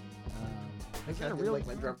 I kind of like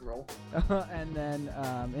my drum roll. And then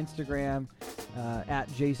Instagram at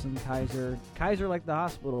Jason Kaiser. Kaiser like the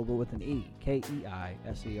hospital, but with an E.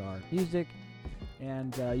 Keiser Music.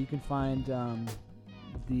 And you can find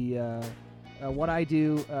what I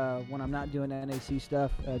do when I'm not doing NAC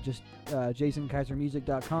stuff, just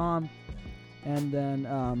jasonkaisermusic.com. And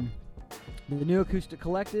then the New Acoustic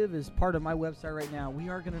Collective is part of my website right now. We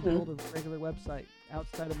are going to build a regular website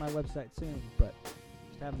outside of my website soon, but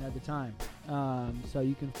just haven't had the time. So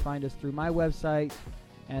you can find us through my website,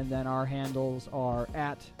 and then our handles are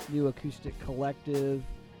at New Acoustic Collective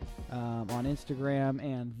on Instagram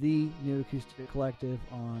and the New Acoustic Collective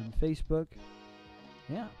on Facebook.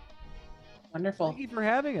 Yeah. Wonderful. Thank you for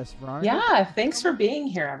having us, Veronica. Yeah, thanks for being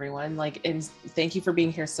here, everyone. And thank you for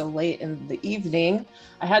being here so late in the evening.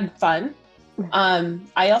 I had fun.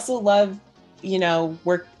 I also love,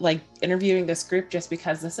 work like interviewing this group, just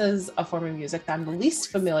because this is a form of music that I'm the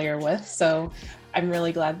least familiar with. So I'm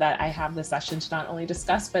really glad that I have this session to not only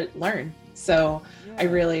discuss, but learn. So yeah. I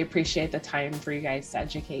really appreciate the time for you guys to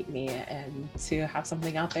educate me and to have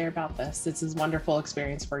something out there about this. It's a wonderful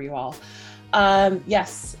experience for you all.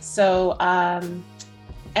 Yes. So,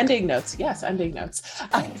 ending notes. Yes, ending notes.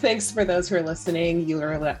 Thanks for those who are listening. You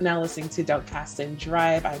are now listening to Don't Cast and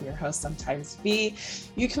Drive. I'm your host, Sometimes V.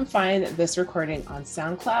 You can find this recording on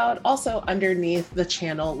SoundCloud, also underneath the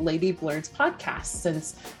channel Lady Blurds Podcast,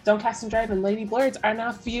 since Don't Cast and Drive and Lady Blurds are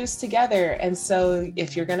now fused together. And so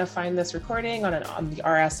if you're going to find this recording on the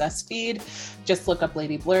RSS feed, just look up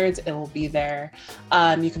Lady Blurds. It will be there.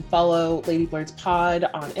 You can follow Lady Blurds Pod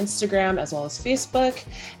on Instagram as well as Facebook.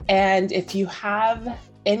 And if you have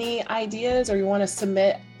any ideas, or you want to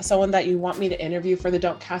submit someone that you want me to interview for the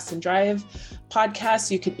Don't Cast and Drive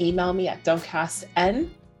podcast, you can email me at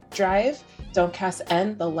don'tcastndrive,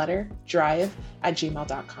 the letter drive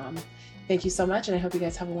 @gmail.com. Thank you so much, and I hope you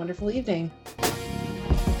guys have a wonderful evening.